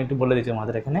হবে সেটা আমি একটু বলে দিচ্ছি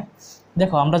আমাদের এখানে।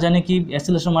 দেখো আমরা জানি কি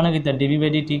অ্যাক্সিলারেশন মানে কি, তার ডিবি বাই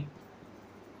ডিটি,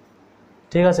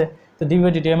 ঠিক আছে? তো ডিবি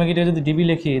বাই ডিটি আমি এটা যদি ডিবি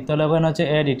লিখি তাহলে ওখানে হচ্ছে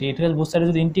এ ডিটি, ঠিক আছে? বুঝতে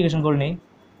যদি ইন্টিগ্রেশন করে নিই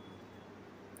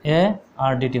এ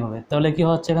আর ডিটি হবে, তাহলে কি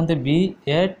হচ্ছে এখান থেকে বি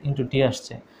এ ইন্টু টি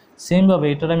আসছে। সেমভাবে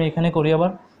এটার আমি এখানে করি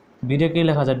আবার, বিটা কি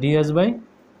লেখা যায় DS by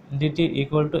DT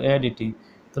equal to A DT,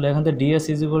 তাহলে এখান থেকে DS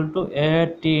is equal to A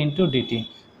T into DT,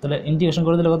 তাহলে ইন্টিগ্রেশন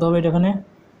করে দিলে কত হবে এটা এখানে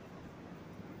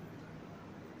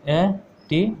এ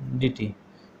টি ডিটি,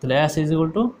 তাহলে S is equal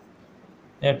to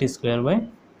A T square by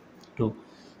 2।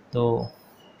 তো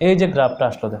এই যে গ্রাফটা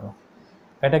আসলো দেখো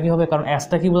এটা কি হবে, কারণ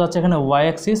এসটা কি বোঝাচ্ছে এখানে ওয়াই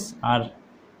অ্যাক্সিস আর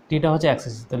টিটা হচ্ছে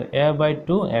অ্যাক্সিস, তাহলে এ বাই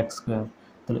 2 এক্স স্কোয়ার,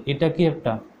 তাহলে এটা কি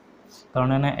একটা, কারণ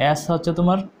এখানে এস হচ্ছে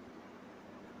তোমার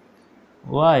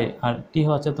ওয়াই আর টি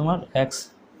হচ্ছে তোমার এক্স,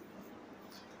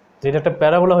 তো এটা একটা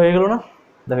প্যারাবোলা হয়ে গেল না?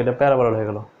 দেখো এটা প্যারাবোলা হয়ে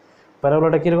গেল।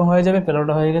 প্যারাবোলাটা কীরকম হয়ে যাবে,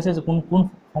 প্যারাবোলাটা হয়ে গেছে যে কোন কোন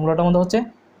ফর্মুলাটার মধ্যে হচ্ছে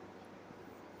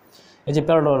এই যে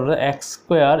parabola x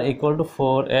square equal to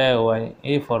 4ay,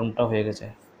 এই ফর্মটা হয়ে গেছে।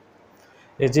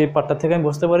 এই যে পার্টটা থেকে আমি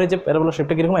বুঝতে পারি যে প্যারাবোলা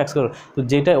শেপটা কীরকম এক্স স্কোয়ার, তো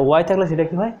যেটা ওয়াই থাকলে সেটা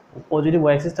কী হয়, পজিটিভ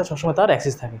ওয়াই অ্যাক্সিসটা সবসময় তার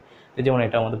অ্যাক্সিস থাকে, যেমন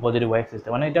এটা আমাদের পজিটিভ ওয়াই অ্যাক্সিসটা,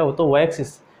 মানে এটা তো ওয়াই অ্যাক্সিস,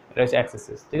 এটা হচ্ছে অ্যাক্সিস,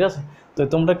 ঠিক আছে? তো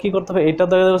তোমরা কী করতে হবে, এটা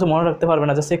দেখা যাচ্ছে মনে রাখতে পারবে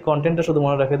না, যে সেই কন্টেন্টটা শুধু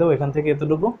মনে রাখে দেবো এখান থেকে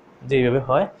এতটুকু যে এইভাবে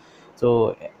হয়। তো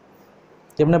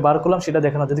কেমনে বার করলাম সেটা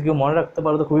দেখানো, যদি কেউ মনে রাখতে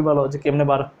পারো তো খুবই ভালো, যে কেমনে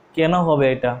বার কেন হবে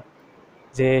এটা,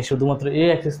 যে শুধুমাত্র এই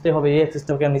অ্যাক্সিসটাই হবে, এই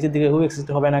অ্যাক্সিসটা কেন নিচের দিকে ওই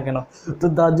অ্যাক্সিসটা হবে না কেন? তো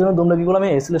তার জন্য তোমরা কী করলাম,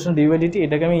 অ্যাক্সিলারেশন ডিভাই ডিটি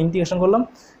এটাকে আমি ইন্টিগ্রেশন করলাম,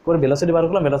 করে ভেলোসিটি বার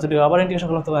করলাম, ভেলোসিটি আবার ইন্টিগ্রেশন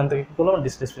করলাম, তো এখান থেকে কী করলাম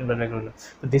ডিসপ্লেসমেন্ট বার করলাম।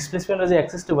 তো ডিসপ্লেসমেন্টের যে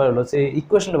অ্যাক্সিসটা বার হলো, সেই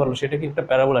ইকুয়েশনটা বার হলো, সেটা কি একটা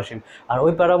প্যারাবোলা শেপ, আর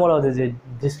ওই প্যারাবোলা যে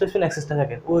ডিসপ্লেসমেন্ট অ্যাক্সিসটা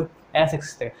থাকে ওই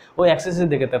অ্যাক্সিস থাকে, ওই অ্যাক্সিসের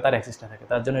দিকে তার অ্যাক্সিসটা থাকে,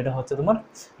 তার জন্য এটা হচ্ছে তোমার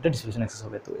এটা ডিসপ্লেসমেন্ট অ্যাক্সিস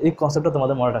হবে। তো এই কনসেপ্টটা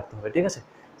তোমাদের মনে রাখতে হবে, ঠিক আছে?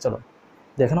 চলো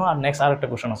দেখে নাও, আর নেক্সট আর একটা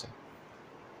কোশ্চেন আছে।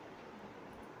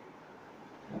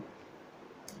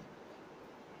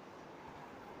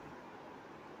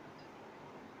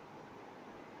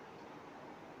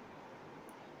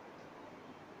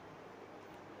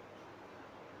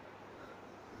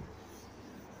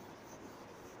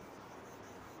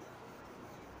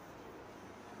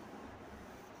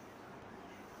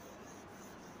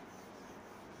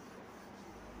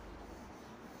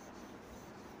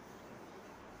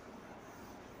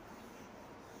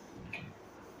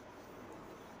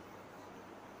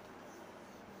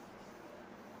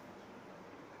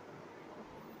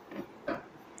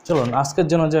 চলুন আজকের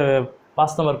জন্য যে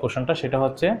 5 নম্বর কোশ্চেনটা সেটা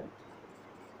হচ্ছে,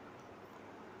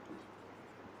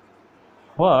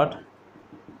 what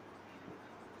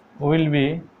will be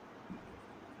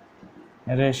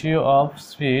ratio of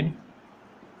speed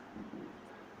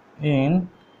in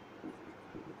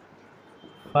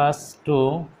first 2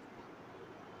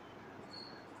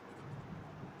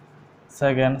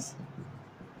 seconds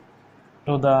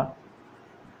to the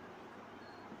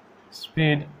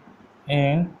speed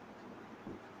in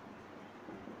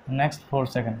next 4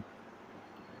 second,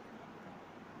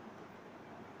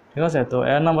 ঠিক আছে? তো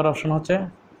এর নাম্বার অপশন হচ্ছে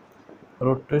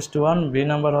 √2:1, বি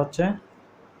নাম্বার হচ্ছে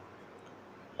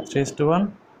 3:1,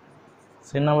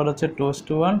 সি নাম্বার হচ্ছে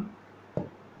 2:1,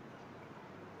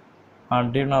 আর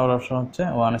ডি নাম্বার অপশন হচ্ছে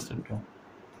 1:2।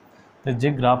 তো যে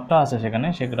গ্রাফটা আছে সেখানে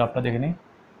সেই গ্রাফটা দেখে নিই,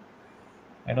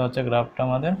 এটা হচ্ছে গ্রাফটা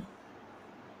আমাদের,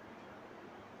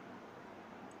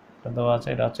 এটা দেওয়া আছে,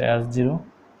 এটা হচ্ছে S0,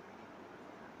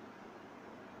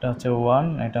 এটা হচ্ছে 1,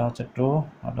 এটা হচ্ছে 2,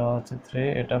 এটা হচ্ছে 3,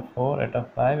 এটা 4, এটা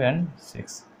 5 and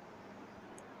 6,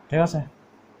 ঠিক আছে?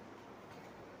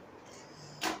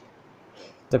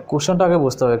 তো কোশ্চেনটা আগে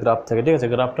বুঝতে হবে গ্রাফ থেকে, ঠিক আছে?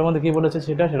 গ্রাফটার মধ্যে কী বলেছে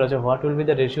সেটা হচ্ছে what will be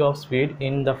the ratio of speed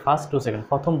in the first 2 second,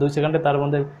 প্রথম 2 সেকেন্ডে তার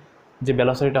মধ্যে যে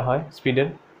ভেলোসিটিটা হয়,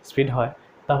 স্পিড হয়,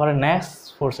 তারপরে নেক্সট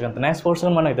 4 সেকেন্ড, নেক্সট 4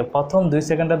 সেকেন্ড মানে কি, প্রথম 2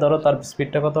 সেকেন্ডে ধরো তার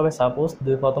স্পিডটা কত হবে, সাপোজ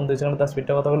প্রথম 2 সেকেন্ডে তার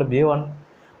স্পিডটা কত হলো v1,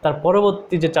 তার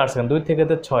পরবর্তী যে 4 সেকেন্ড 2 থেকে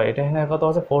 6 এটা এখানে কত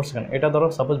আছে 4 সেকেন্ড, এটা ধরো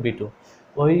সাপোজ v2,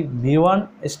 ওই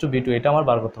v1:v2 এটা আমার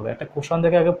বার করতে হবে। একটা কোশ্চেন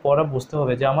দেখে আগে পরে বুঝতে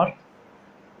হবে যে আমার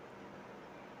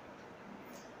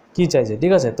কী চাইছে,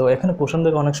 ঠিক আছে। তো এখানে কোশ্চেন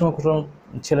দেখে অনেক সময় কোশ্চেন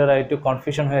ছেলেরা একটু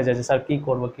কনফিউশন হয়ে যায় যে স্যার কী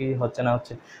করবো, কী হচ্ছে না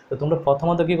হচ্ছে। তো তোমরা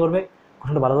প্রথমত কী করবে,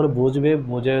 কোশ্চেনটা ভালো করে বুঝবে,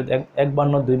 বুঝে একবার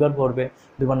না দুইবার পড়বে,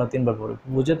 দুইবার না তিনবার পড়বে,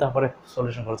 বুঝে তারপরে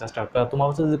সলিউশন করার চেষ্টা করবে। তোমার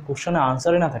হচ্ছে যদি কোশ্চেনে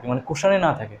আনসারই না থাকে, মানে কোশ্চেনই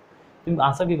না থাকে, তুমি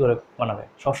আনসার কী করে বানাবে?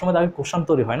 সবসময় আগে কোশ্চেন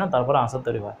তৈরি হয় না, তারপরে আনসার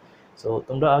তৈরি হয়। সো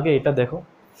তোমরা আগে এটা দেখো,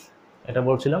 এটা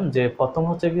বলছিলাম যে প্রথম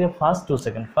হচ্ছে গিয়ে ফার্স্ট 2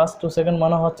 সেকেন্ড, ফার্স্ট 2 সেকেন্ড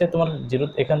মানে হচ্ছে তোমার জিরো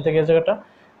এখান থেকে এই জায়গাটা,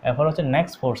 এখন হচ্ছে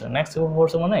নেক্সট ফোর্সে, নেক্সট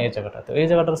ফোর্সে মানে এই জায়গাটা। তো এই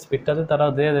জায়গাটার স্পিডটাতে তারা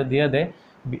দিয়ে দেয়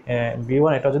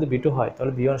B1, এটা যদি B2 হয়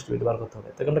তাহলে B1 স্পিড বার করতে হবে।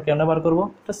 তো আমরা কেন বার করবো?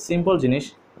 এটা সিম্পল জিনিস।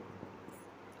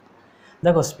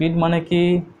 দেখো স্পিড মানে কি,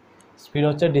 স্পিড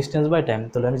হচ্ছে ডিস্টেন্স বাই টাইম।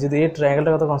 তাহলে আমি যদি এই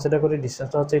ট্রায়াঙ্গেলটার কথা কনসিডার করি,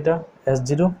 ডিস্টেন্সটা হচ্ছে এটা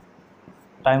S0,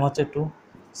 টাইম হচ্ছে 2।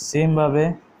 সেমভাবে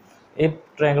এই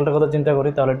ট্রায়াঙ্গেলটার কথা চিন্তা করি,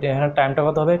 তাহলে এখানে টাইমটা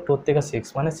কত হবে? 2 থেকে 6,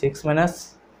 মানে 6 মাইনাস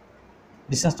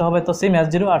ডিস্টেন্সটা হবে তো সেম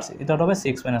S0, আর এটা হবে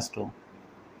 6 মাইনাস 2,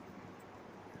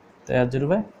 তো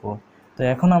S0/4। তো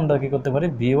এখন আমরা কী করতে পারি,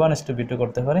 B1:B2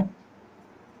 করতে পারি,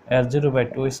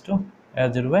 S0/2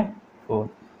 S0/4।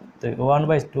 তো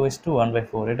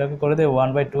 1/2:1/4, এটাকে করে দেয়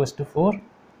 1/2:4,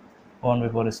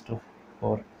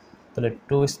 1/4:4, তাহলে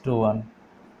 2:1,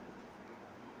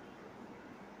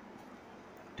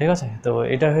 ঠিক আছে। তো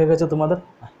এটা হয়ে গেছে তোমাদের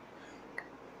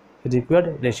রিকোয়ার্ড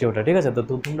রেশিওটা, ঠিক আছে। তো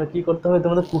তোমরা কী করতে হবে,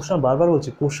 তোমাদের কোশ্চেন বারবার বলছি,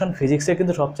 কোশ্চেন ফিজিক্সে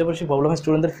কিন্তু সবচেয়ে বেশি প্রবলেম হয়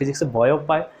স্টুডেন্টদের, ফিজিক্সে ভয়ও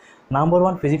পায়। নাম্বার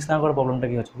 1 ফিজিক্স না করার প্রবলেমটা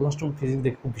কী হচ্ছে, স্টুডেন্ট ফিজিক্স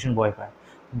দেখে খুব ভীষণ ভয় পায়,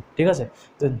 ঠিক আছে।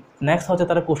 তো নেক্সট হচ্ছে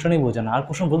তারা কোশ্চেনই বোঝে না, আর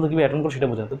কোশ্চেন বলতে কীভাবে অ্যাটেন্ড করে সেটা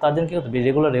বোঝে না। তো তার জন্য কী করতে হবে,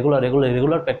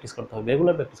 রেগুলার প্র্যাকটিস করতে হবে,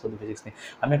 রেগুলার প্র্যাকটিস করতে ফিজিক্স নিয়ে।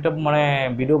 আমি একটা মানে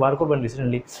ভিডিও বার করবেন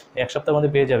রিসেন্টলি, এক সপ্তাহের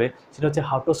মধ্যে পেয়ে যাবে, সেটা হচ্ছে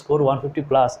how to score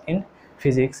 150+ in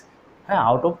physics, হ্যাঁ,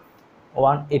 আউট অফ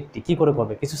 180 কী করে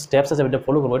করবে, কিছু স্টেপস আছে, এটা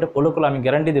ফলো করবো, এটা ফলো করলে আমি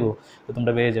গ্যারান্টি দেবো তো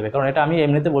তোমরা পেয়ে যাবে। কারণ এটা আমি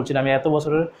এমনিতে বলছি না, আমি এত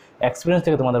বছরের এক্সপিরিয়েন্স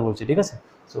থেকে তোমাদের বলছি, ঠিক আছে।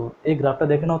 সো এই গ্রাফটা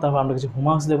দেখে নাও, তারপর আমরা কিছু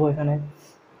হোমওয়ার্কস দেবো এখানে।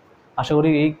 আশা করি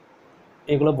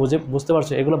এগুলো বুঝতে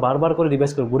পারছো। এগুলো বারবার করে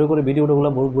রিভাইজ করো, ঘুরে ভিডিওগুলো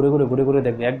ঘুরে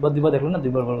দেখবে, একবার দুবার দেখলে না,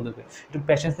 দুইবার করে দেখবে, একটু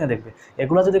প্যাশেন্স নিয়ে দেখবে।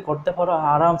 এগুলো যদি করতে পারো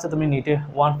আরামসে তুমি নিটে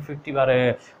 150 বা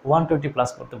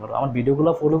 120+ করতে পারো। আমার ভিডিওগুলো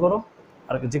ফলো করো,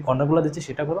 আর যে কন্টেন্টগুলো দিচ্ছি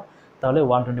সেটা করো, তাহলে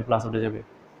 120+ উঠে যাবে।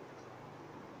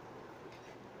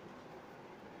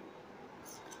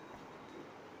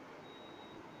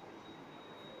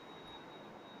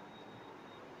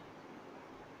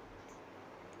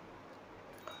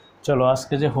 চলো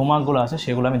আজকে যে হোমওয়ার্কগুলো আছে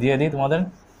সেগুলো আমি দিয়ে দিই তোমাদের।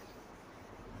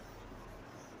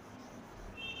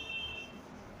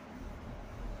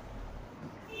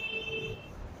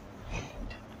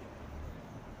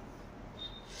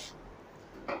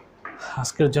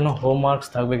 আজকের জন্য হোমওয়ার্কস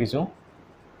থাকবে কিছু।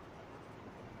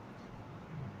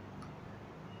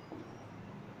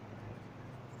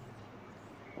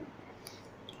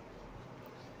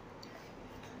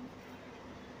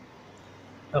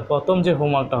 প্রথম যে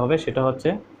হোমওয়ার্কটা হবে সেটা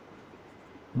হচ্ছে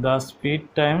the speed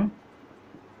time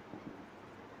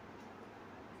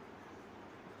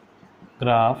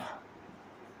graph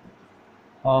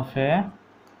of a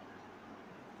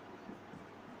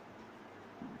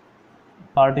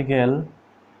particle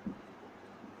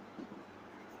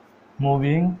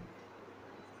moving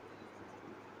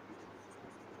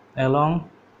along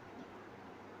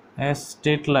a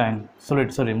straight line,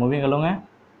 moving along a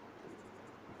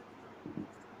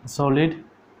solid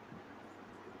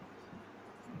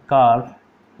curve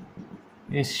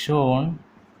is shown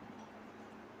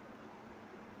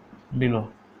below.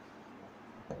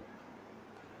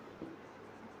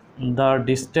 The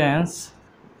distance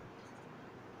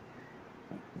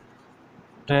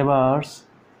traversed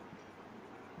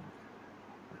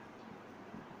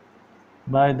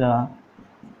by the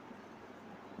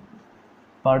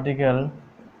particle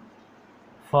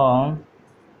from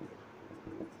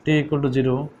t equal to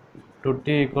 0 to t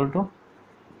equal to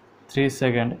 3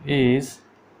 seconds is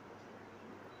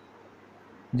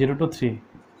 0 to 3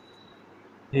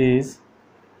 is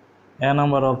a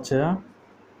number of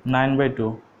 9/2,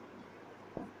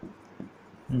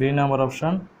 b number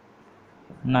option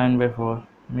 9/4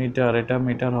 metre, এটা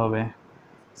metre হবে।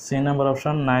 C number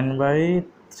option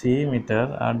 9/3 metre,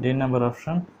 আর D number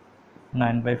option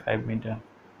 9/5 metre.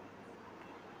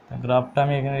 গ্রাফটা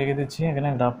আমি এখানে রেখে দিচ্ছি, এখানে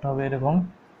গ্রাফটা হবে এরকম।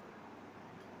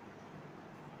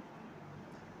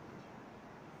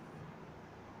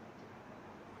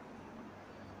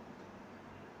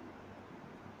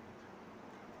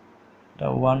 এটা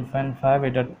 1.5,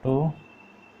 এটা 2,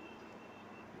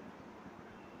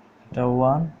 এটা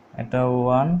 1, এটা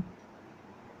 1,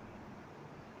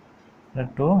 এটা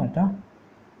 2, এটা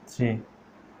 3,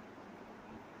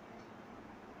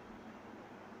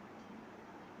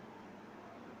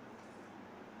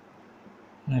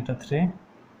 এটা 3,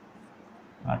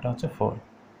 আর এটা হচ্ছে 4।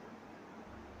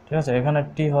 ঠিক আছে, এখানে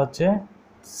টি হচ্ছে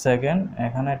সেকেন্ড,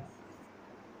 এখানে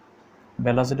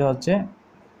ভেলোসিটি হচ্ছে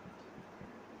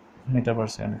মিটার পার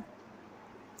সেকেন্ড।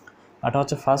 এটা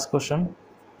হচ্ছে ফার্স্ট কোশ্চেন।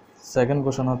 সেকেন্ড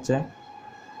কোশ্চেন হচ্ছে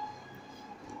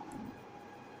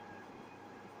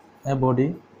a body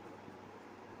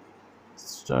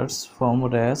starts from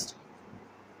rest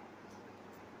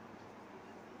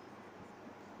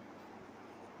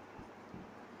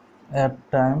at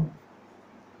time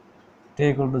t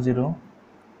equal to 0.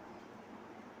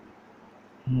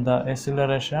 The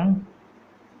acceleration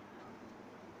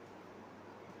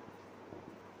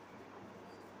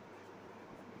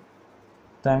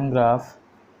time graph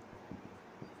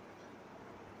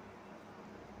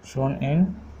shown in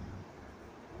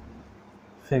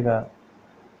figure.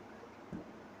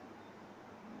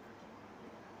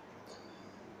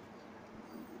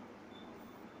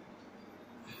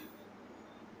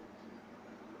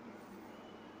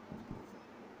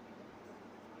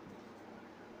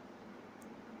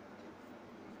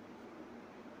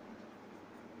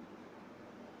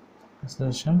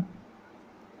 Acceleration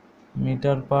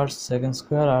metre per second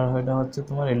square, আর এটা হচ্ছে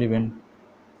তোমার 11।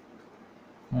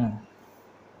 হ্যাঁ,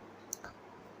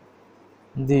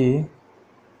 দি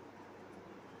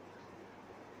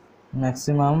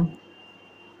maximum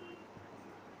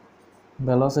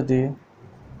velocity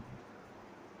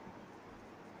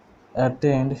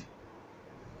attained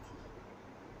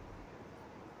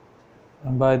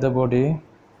by the body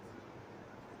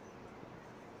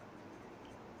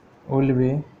will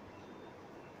be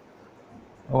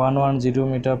 1102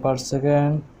 meter per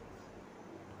second,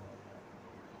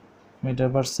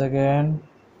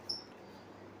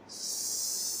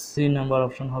 C number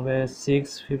option হবে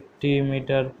 650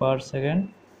 meter per second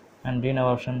and D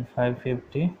number option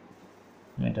 550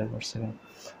 meter per second.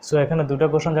 So এখানে দুটো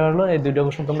question জানা হলো, এই দুটো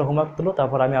কোশ্চেন তোমরা হোমওয়ার্ক তুলো,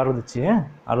 তারপর আমি আরো দিচ্ছি। হ্যাঁ,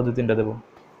 আরো 2-3টা দেবো।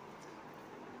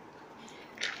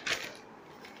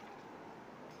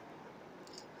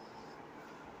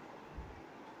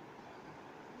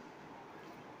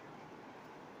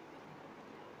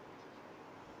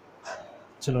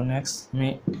 চলো নেক্সট আমি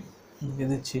দিয়ে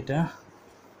দিচ্ছি এটা।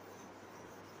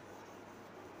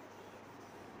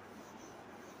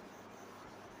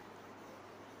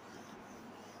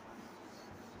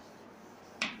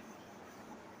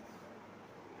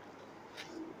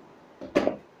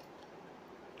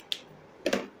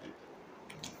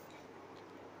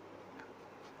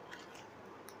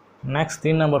 নেক্সট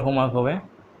 3 নম্বর হোমওয়ার্ক হবে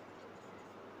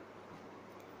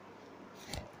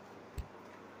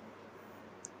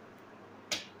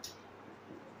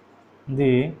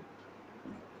the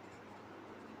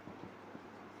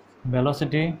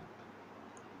velocity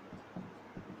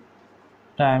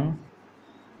time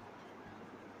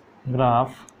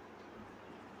graph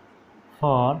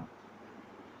for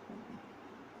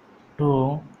two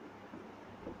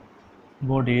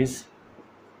bodies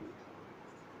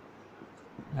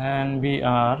and we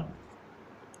are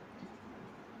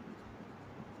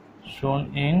shown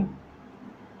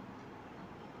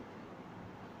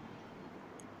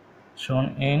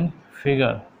in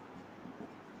figure.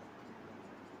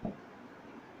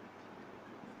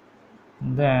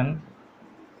 Then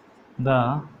the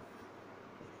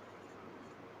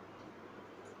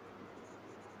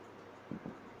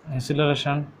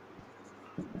acceleration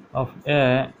of A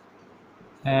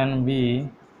and B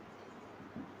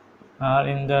are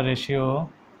in the ratio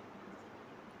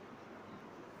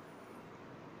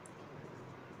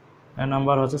A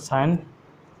number হচ্ছে sin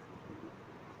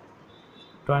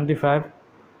 25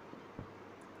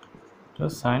 to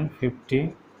sin 50,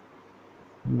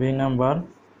 B number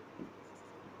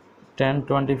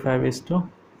 1025 is to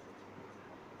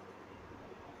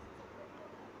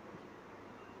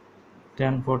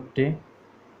 1040,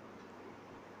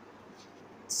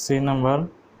 C number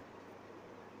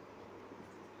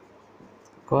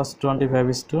cos 25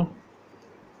 is to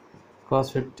cos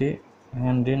 50,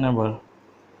 and D number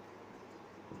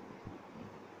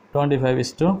 25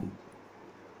 is to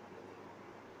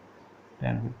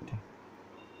 1050.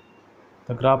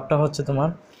 তো গ্রাফটা হচ্ছে তোমার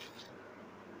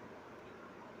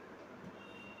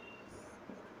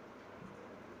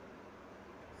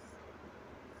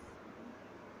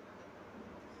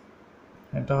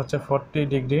এটা হচ্ছে 40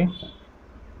 degree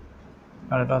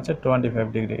আর এটা হচ্ছে 25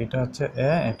 degree. এটা হচ্ছে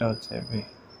এ, এটা হচ্ছে বি।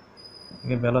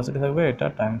 এর ভেলোসিটি থাকবে, এটা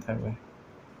টাইম থাকবে।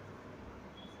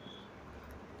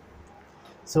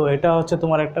 সো এটা হচ্ছে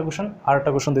তোমার একটা কোশ্চেন। আর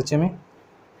একটা কোশ্চেন দিচ্ছি আমি।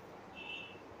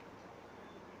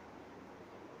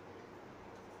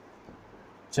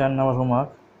 4 নম্বর homework,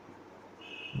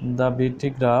 the BT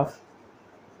graph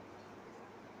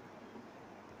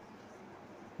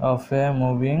of a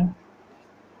moving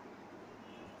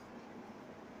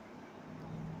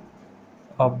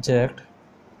object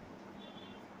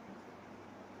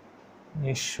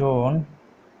is shown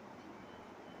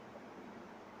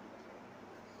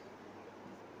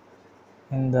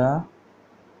in the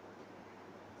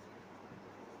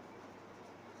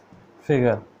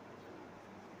figure.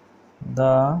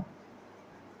 The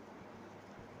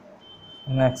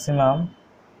maximum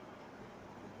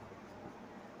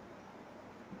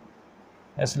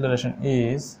acceleration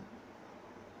is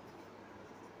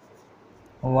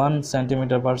 1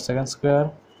 centimeter per second square,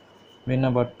 B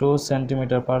number 2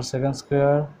 centimeter per second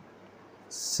square,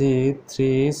 C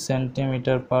 3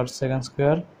 centimeter per second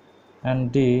square, and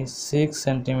D 6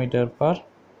 centimeter per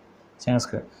second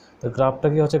square. তো গ্রাফটা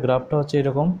কি হচ্ছে, গ্রাফটা হচ্ছে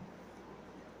এরকম।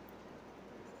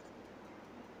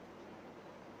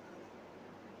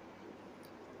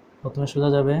 প্রথমে সোজা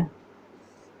যাবে,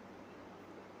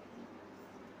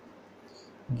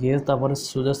 গিয়ে তারপরে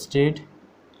সোজা স্ট্রেট,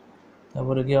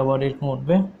 তারপরে গিয়ে আবার এরকম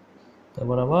উঠবে,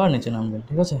 তারপর আবার নিচে নামবে,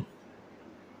 ঠিক আছে।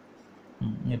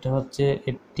 এটা হচ্ছে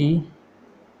 80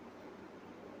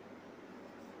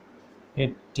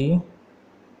 40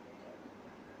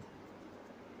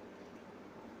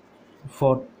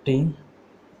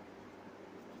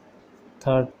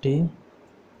 30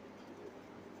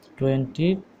 20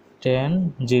 10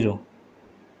 0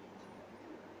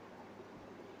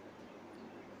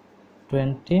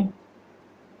 20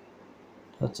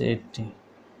 হচ্ছে 80।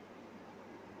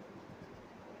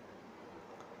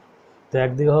 তো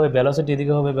একদিকে হবে ভেলোসিটি,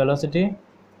 এদিকে হবে ভেলোসিটি,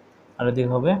 আর এদিকে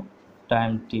হবে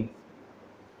টাইম টি,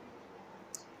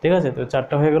 ঠিক আছে। তো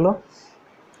 4টা হয়ে গেল।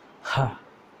 হ্যাঁ,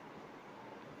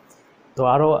 তো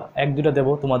আরও 1-2টা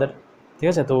দেবো তোমাদের, ঠিক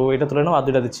আছে। তো এটা তুলে নাও, আর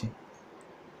 2টা দিচ্ছি।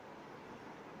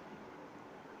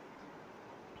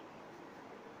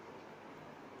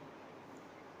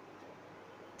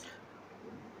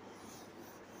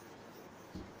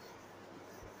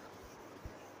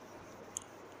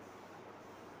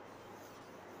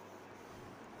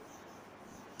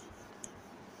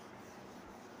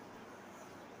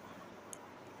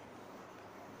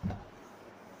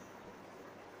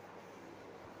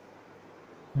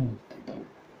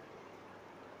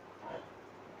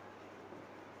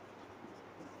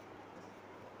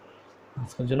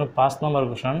 আজকের জন্য 5 নম্বর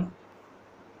question.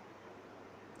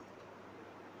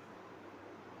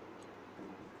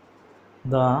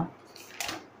 The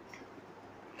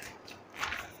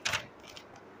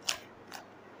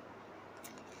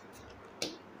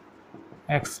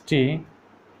xt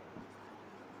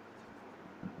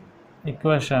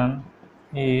equation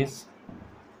is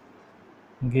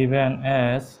given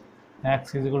as x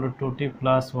is equal to 2t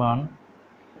plus 1.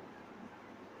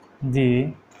 The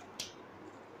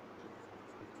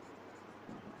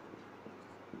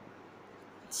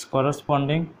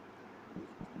corresponding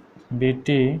bt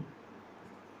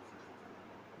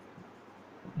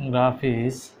graph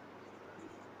is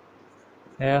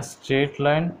a straight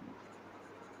line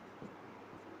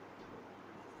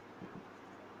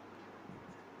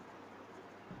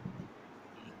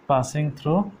passing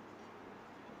through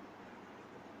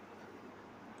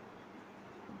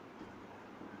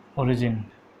origin.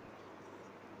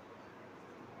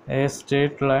 A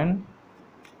straight line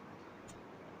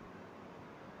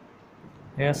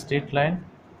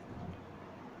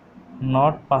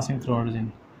not passing through origin,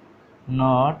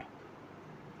 not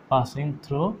passing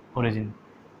through origin.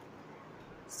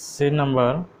 C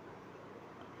number,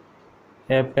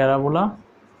 a parabola,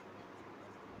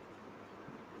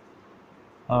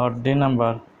 or D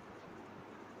number,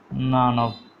 none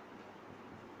of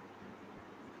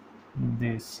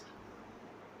this.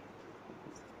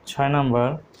 6 number,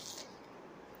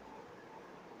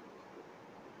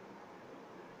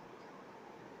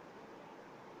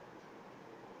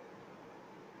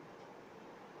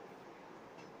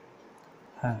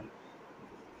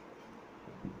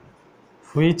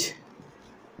 which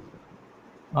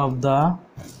of the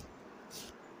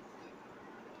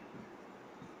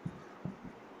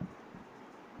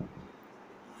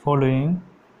following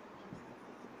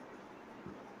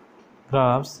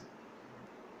graphs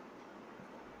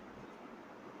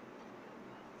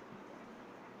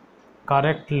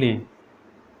correctly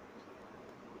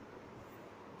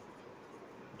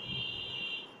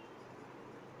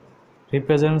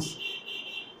represents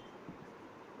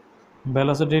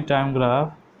velocity time graph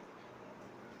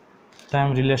time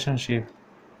relationship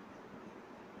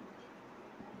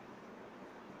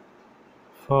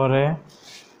for a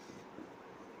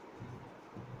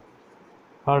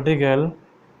particle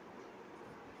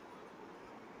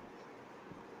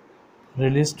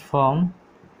released from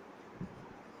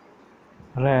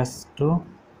rest to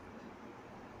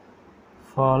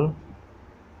fall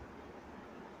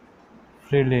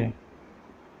freely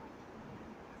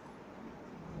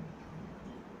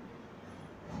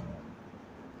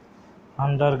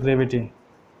under gravity.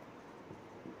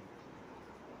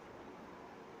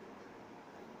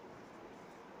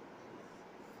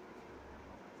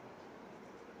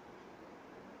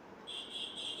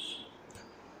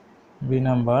 B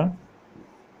number,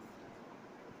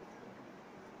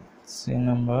 C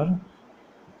number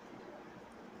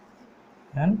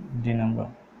and D number.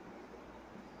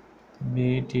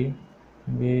 BT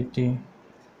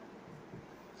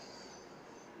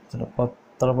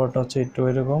তারপরটা হচ্ছে একটু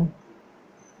এরকম,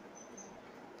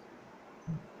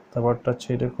 তারপরটা হচ্ছে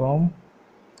এরকম,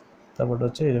 তারপরটা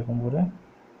হচ্ছে এরকম করে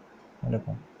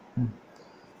এরকম।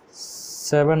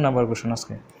 7 নাম্বার কোশ্চেন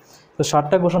আজকে। তো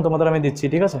 7টা কোশ্চেন তোমাদের আমি দিচ্ছি,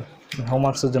 ঠিক আছে,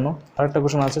 হোমওয়ার্কসের জন্য। আরেকটা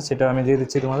কোশ্চেন আছে, সেটা আমি দিয়ে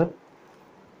দিচ্ছি তোমাদের।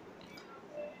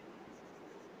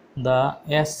 The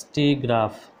ST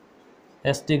graph,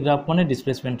 ST graph মানে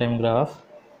displacement time graph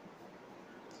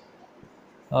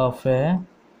of a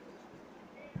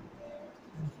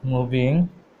moving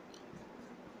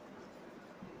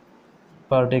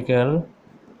particle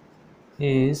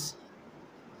is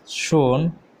shown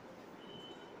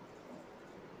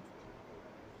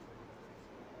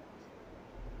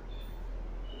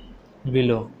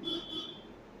below.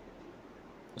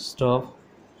 Stop.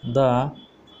 The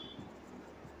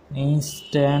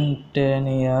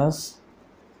instantaneous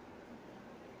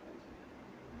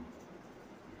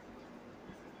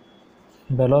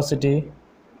velocity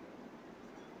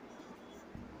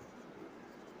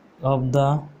of the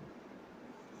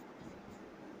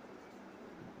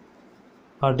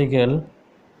particle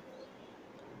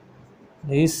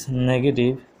is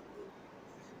negative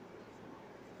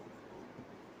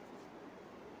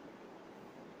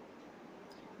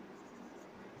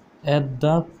at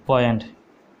the point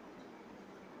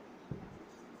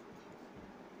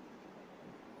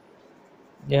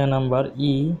A number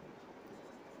E,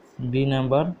 B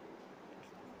number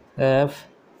F,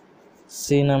 C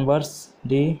number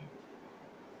D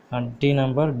and D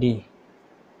number D,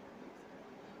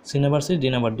 C number C, D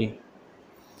number D।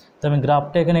 তো আমি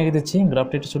গ্রাফটা এখানে এঁকে দিচ্ছি।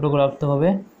 গ্রাফটা একটু ছোটো করে রাখতে হবে,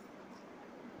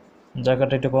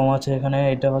 জায়গাটা একটু কম আছে এখানে।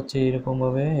 এটা হচ্ছে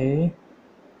এরকমভাবে এই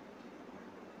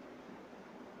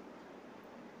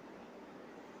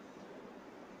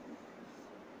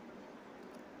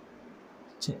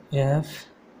F,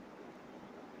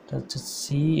 এটা হচ্ছে C,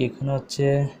 এখানে হচ্ছে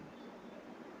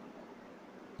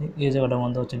এই জায়গাটার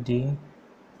মধ্যে হচ্ছে D,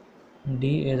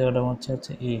 এই জায়গাটার মধ্যে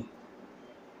হচ্ছে E।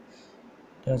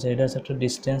 এটা হচ্ছে একটা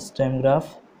distance time graph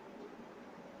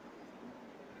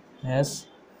S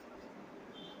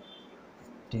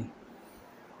T।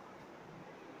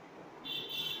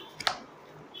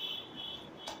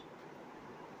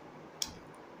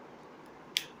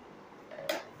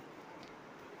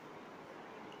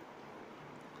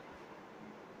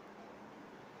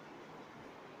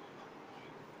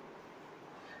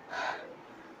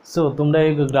 So তোমরা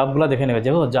এই গ্রাফগুলো দেখে নেবে।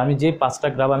 দেখো যে আমি যে 5টা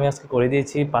গ্রাফ আমি আজকে করে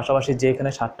দিয়েছি, পাশাপাশি যে এখানে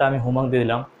 7টা আমি হোমওয়ার্ক দিয়ে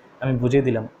দিলাম, আমি বুঝিয়ে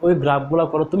দিলাম, ওই গ্রাফগুলো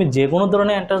করো। তুমি যে কোনো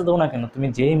ধরনের এন্ট্রান্স দাও না কেন, তুমি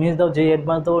যে ইমেজ দাও, যে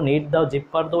অ্যাডভান্স দাও, নিট দাও,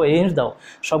 জিপমার দাও, এইমস দাও,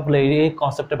 সবগুলো এই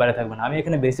কনসেপ্টে বাইরে থাকবে না। আমি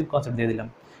এখানে বেসিক কনসেপ্ট দিয়ে দিলাম,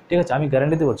 ঠিক আছে। আমি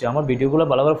গ্যারান্টি দিয়ে বলছি, আমার ভিডিওগুলো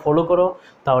ভালো করে ফলো করো,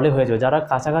 তাহলে হয়ে যাবে। যারা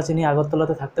কাছাকাছি নিয়ে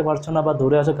আগরতলাতে থাকতে পারছো না বা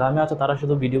দূরে আছো, গ্রামে আছো, তারা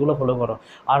শুধু ভিডিওগুলো ফলো করো,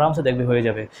 আরামসে দেখবে হয়ে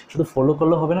যাবে। শুধু ফলো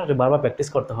করলে হবে না, বারবার প্র্যাকটিস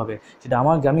করতে হবে, সেটা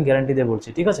আমি গ্যারান্টি দিয়ে বলছি,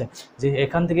 ঠিক আছে। যে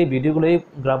এখান থেকে ভিডিওগুলো, এই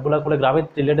গ্রাফগুলো করে, গ্রাফের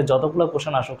রিলেটেড যতগুলো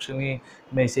কোশ্চেন আসুক, তুমি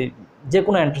সেই যে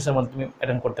কোনো এন্ট্রান্সের মধ্যে তুমি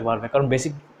অ্যাটেন্ড করতে পারবে, কারণ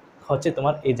বেসিক হচ্ছে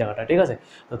তোমার এই জায়গাটা, ঠিক আছে।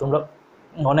 তো তোমরা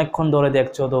অনেকক্ষণ ধরে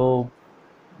দেখছো, তো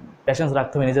প্যাশেন্স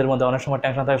রাখতে হবে নিজের মধ্যে। অনেক সময়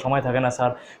টেনশন থাকে, সময় থাকে না।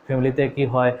 স্যার ফ্যামিলিতে কী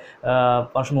হয়,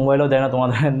 মানুষ মোবাইলও দেয় না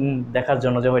তোমাদের দেখার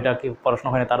জন্য যে ওইটা কি পড়াশোনা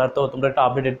হয় না। তারা তো তোমরা একটা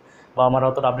আপডেটেড, বা আমার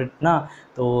অতটা আপডেট না,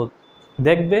 তো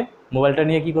দেখবে মোবাইলটা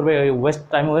নিয়ে কী করবে, ওই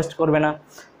টাইম ওয়েস্ট করবে না।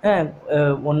 হ্যাঁ,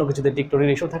 অন্য কিছুতে টিকটকের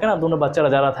এইসব থাকে না, দুটো বাচ্চারা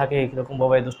যারা থাকে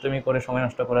এরকমভাবে দুষ্টুমি করে সময়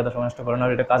নষ্ট করে, সময় নষ্ট করে না,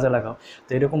 এটা কাজে লাগাও। তো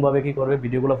এরকমভাবে কী করবে,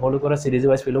 ভিডিওগুলো ফলো করো, সিরিজ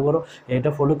ওয়াইজ ফলো করো। এটা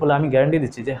ফলো করলে আমি গ্যারান্টি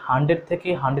দিচ্ছি যে 100 থেকে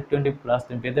 120+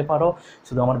 তুমি পেতে পারো,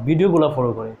 শুধু আমার ভিডিওগুলো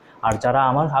ফলো করে। আর যারা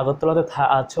আমার আগরতলাতে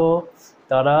আছো,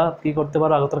 তারা কী করতে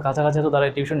পারো, আগরতলার কাছাকাছি আছো, তারা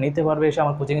টিউশন নিতে পারবে, এসে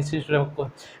আমার কোচিং ইনস্টিটিউটে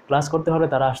ক্লাস করতে পারবে,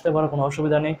 তারা আসতে পারো, কোনো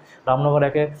অসুবিধা নেই। রামনগর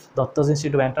 1-এ দত্তা'স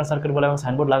ইনস্টিটিউট এন্ট্রান্স সার্কিট বলে আমার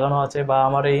সাইনবোর্ড লাগানো আছে, বা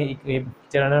আমার এই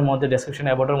চ্যানেলের মধ্যে ডেসক্রিপশন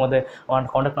অ্যাবাউটের মধ্যে আমার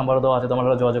কন্ট্যাক্ট নাম্বারও দেওয়া আছে,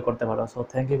 তোমরা যোগাযোগ করতে পারো। So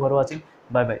thank you for watching,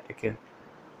 bye bye, take care.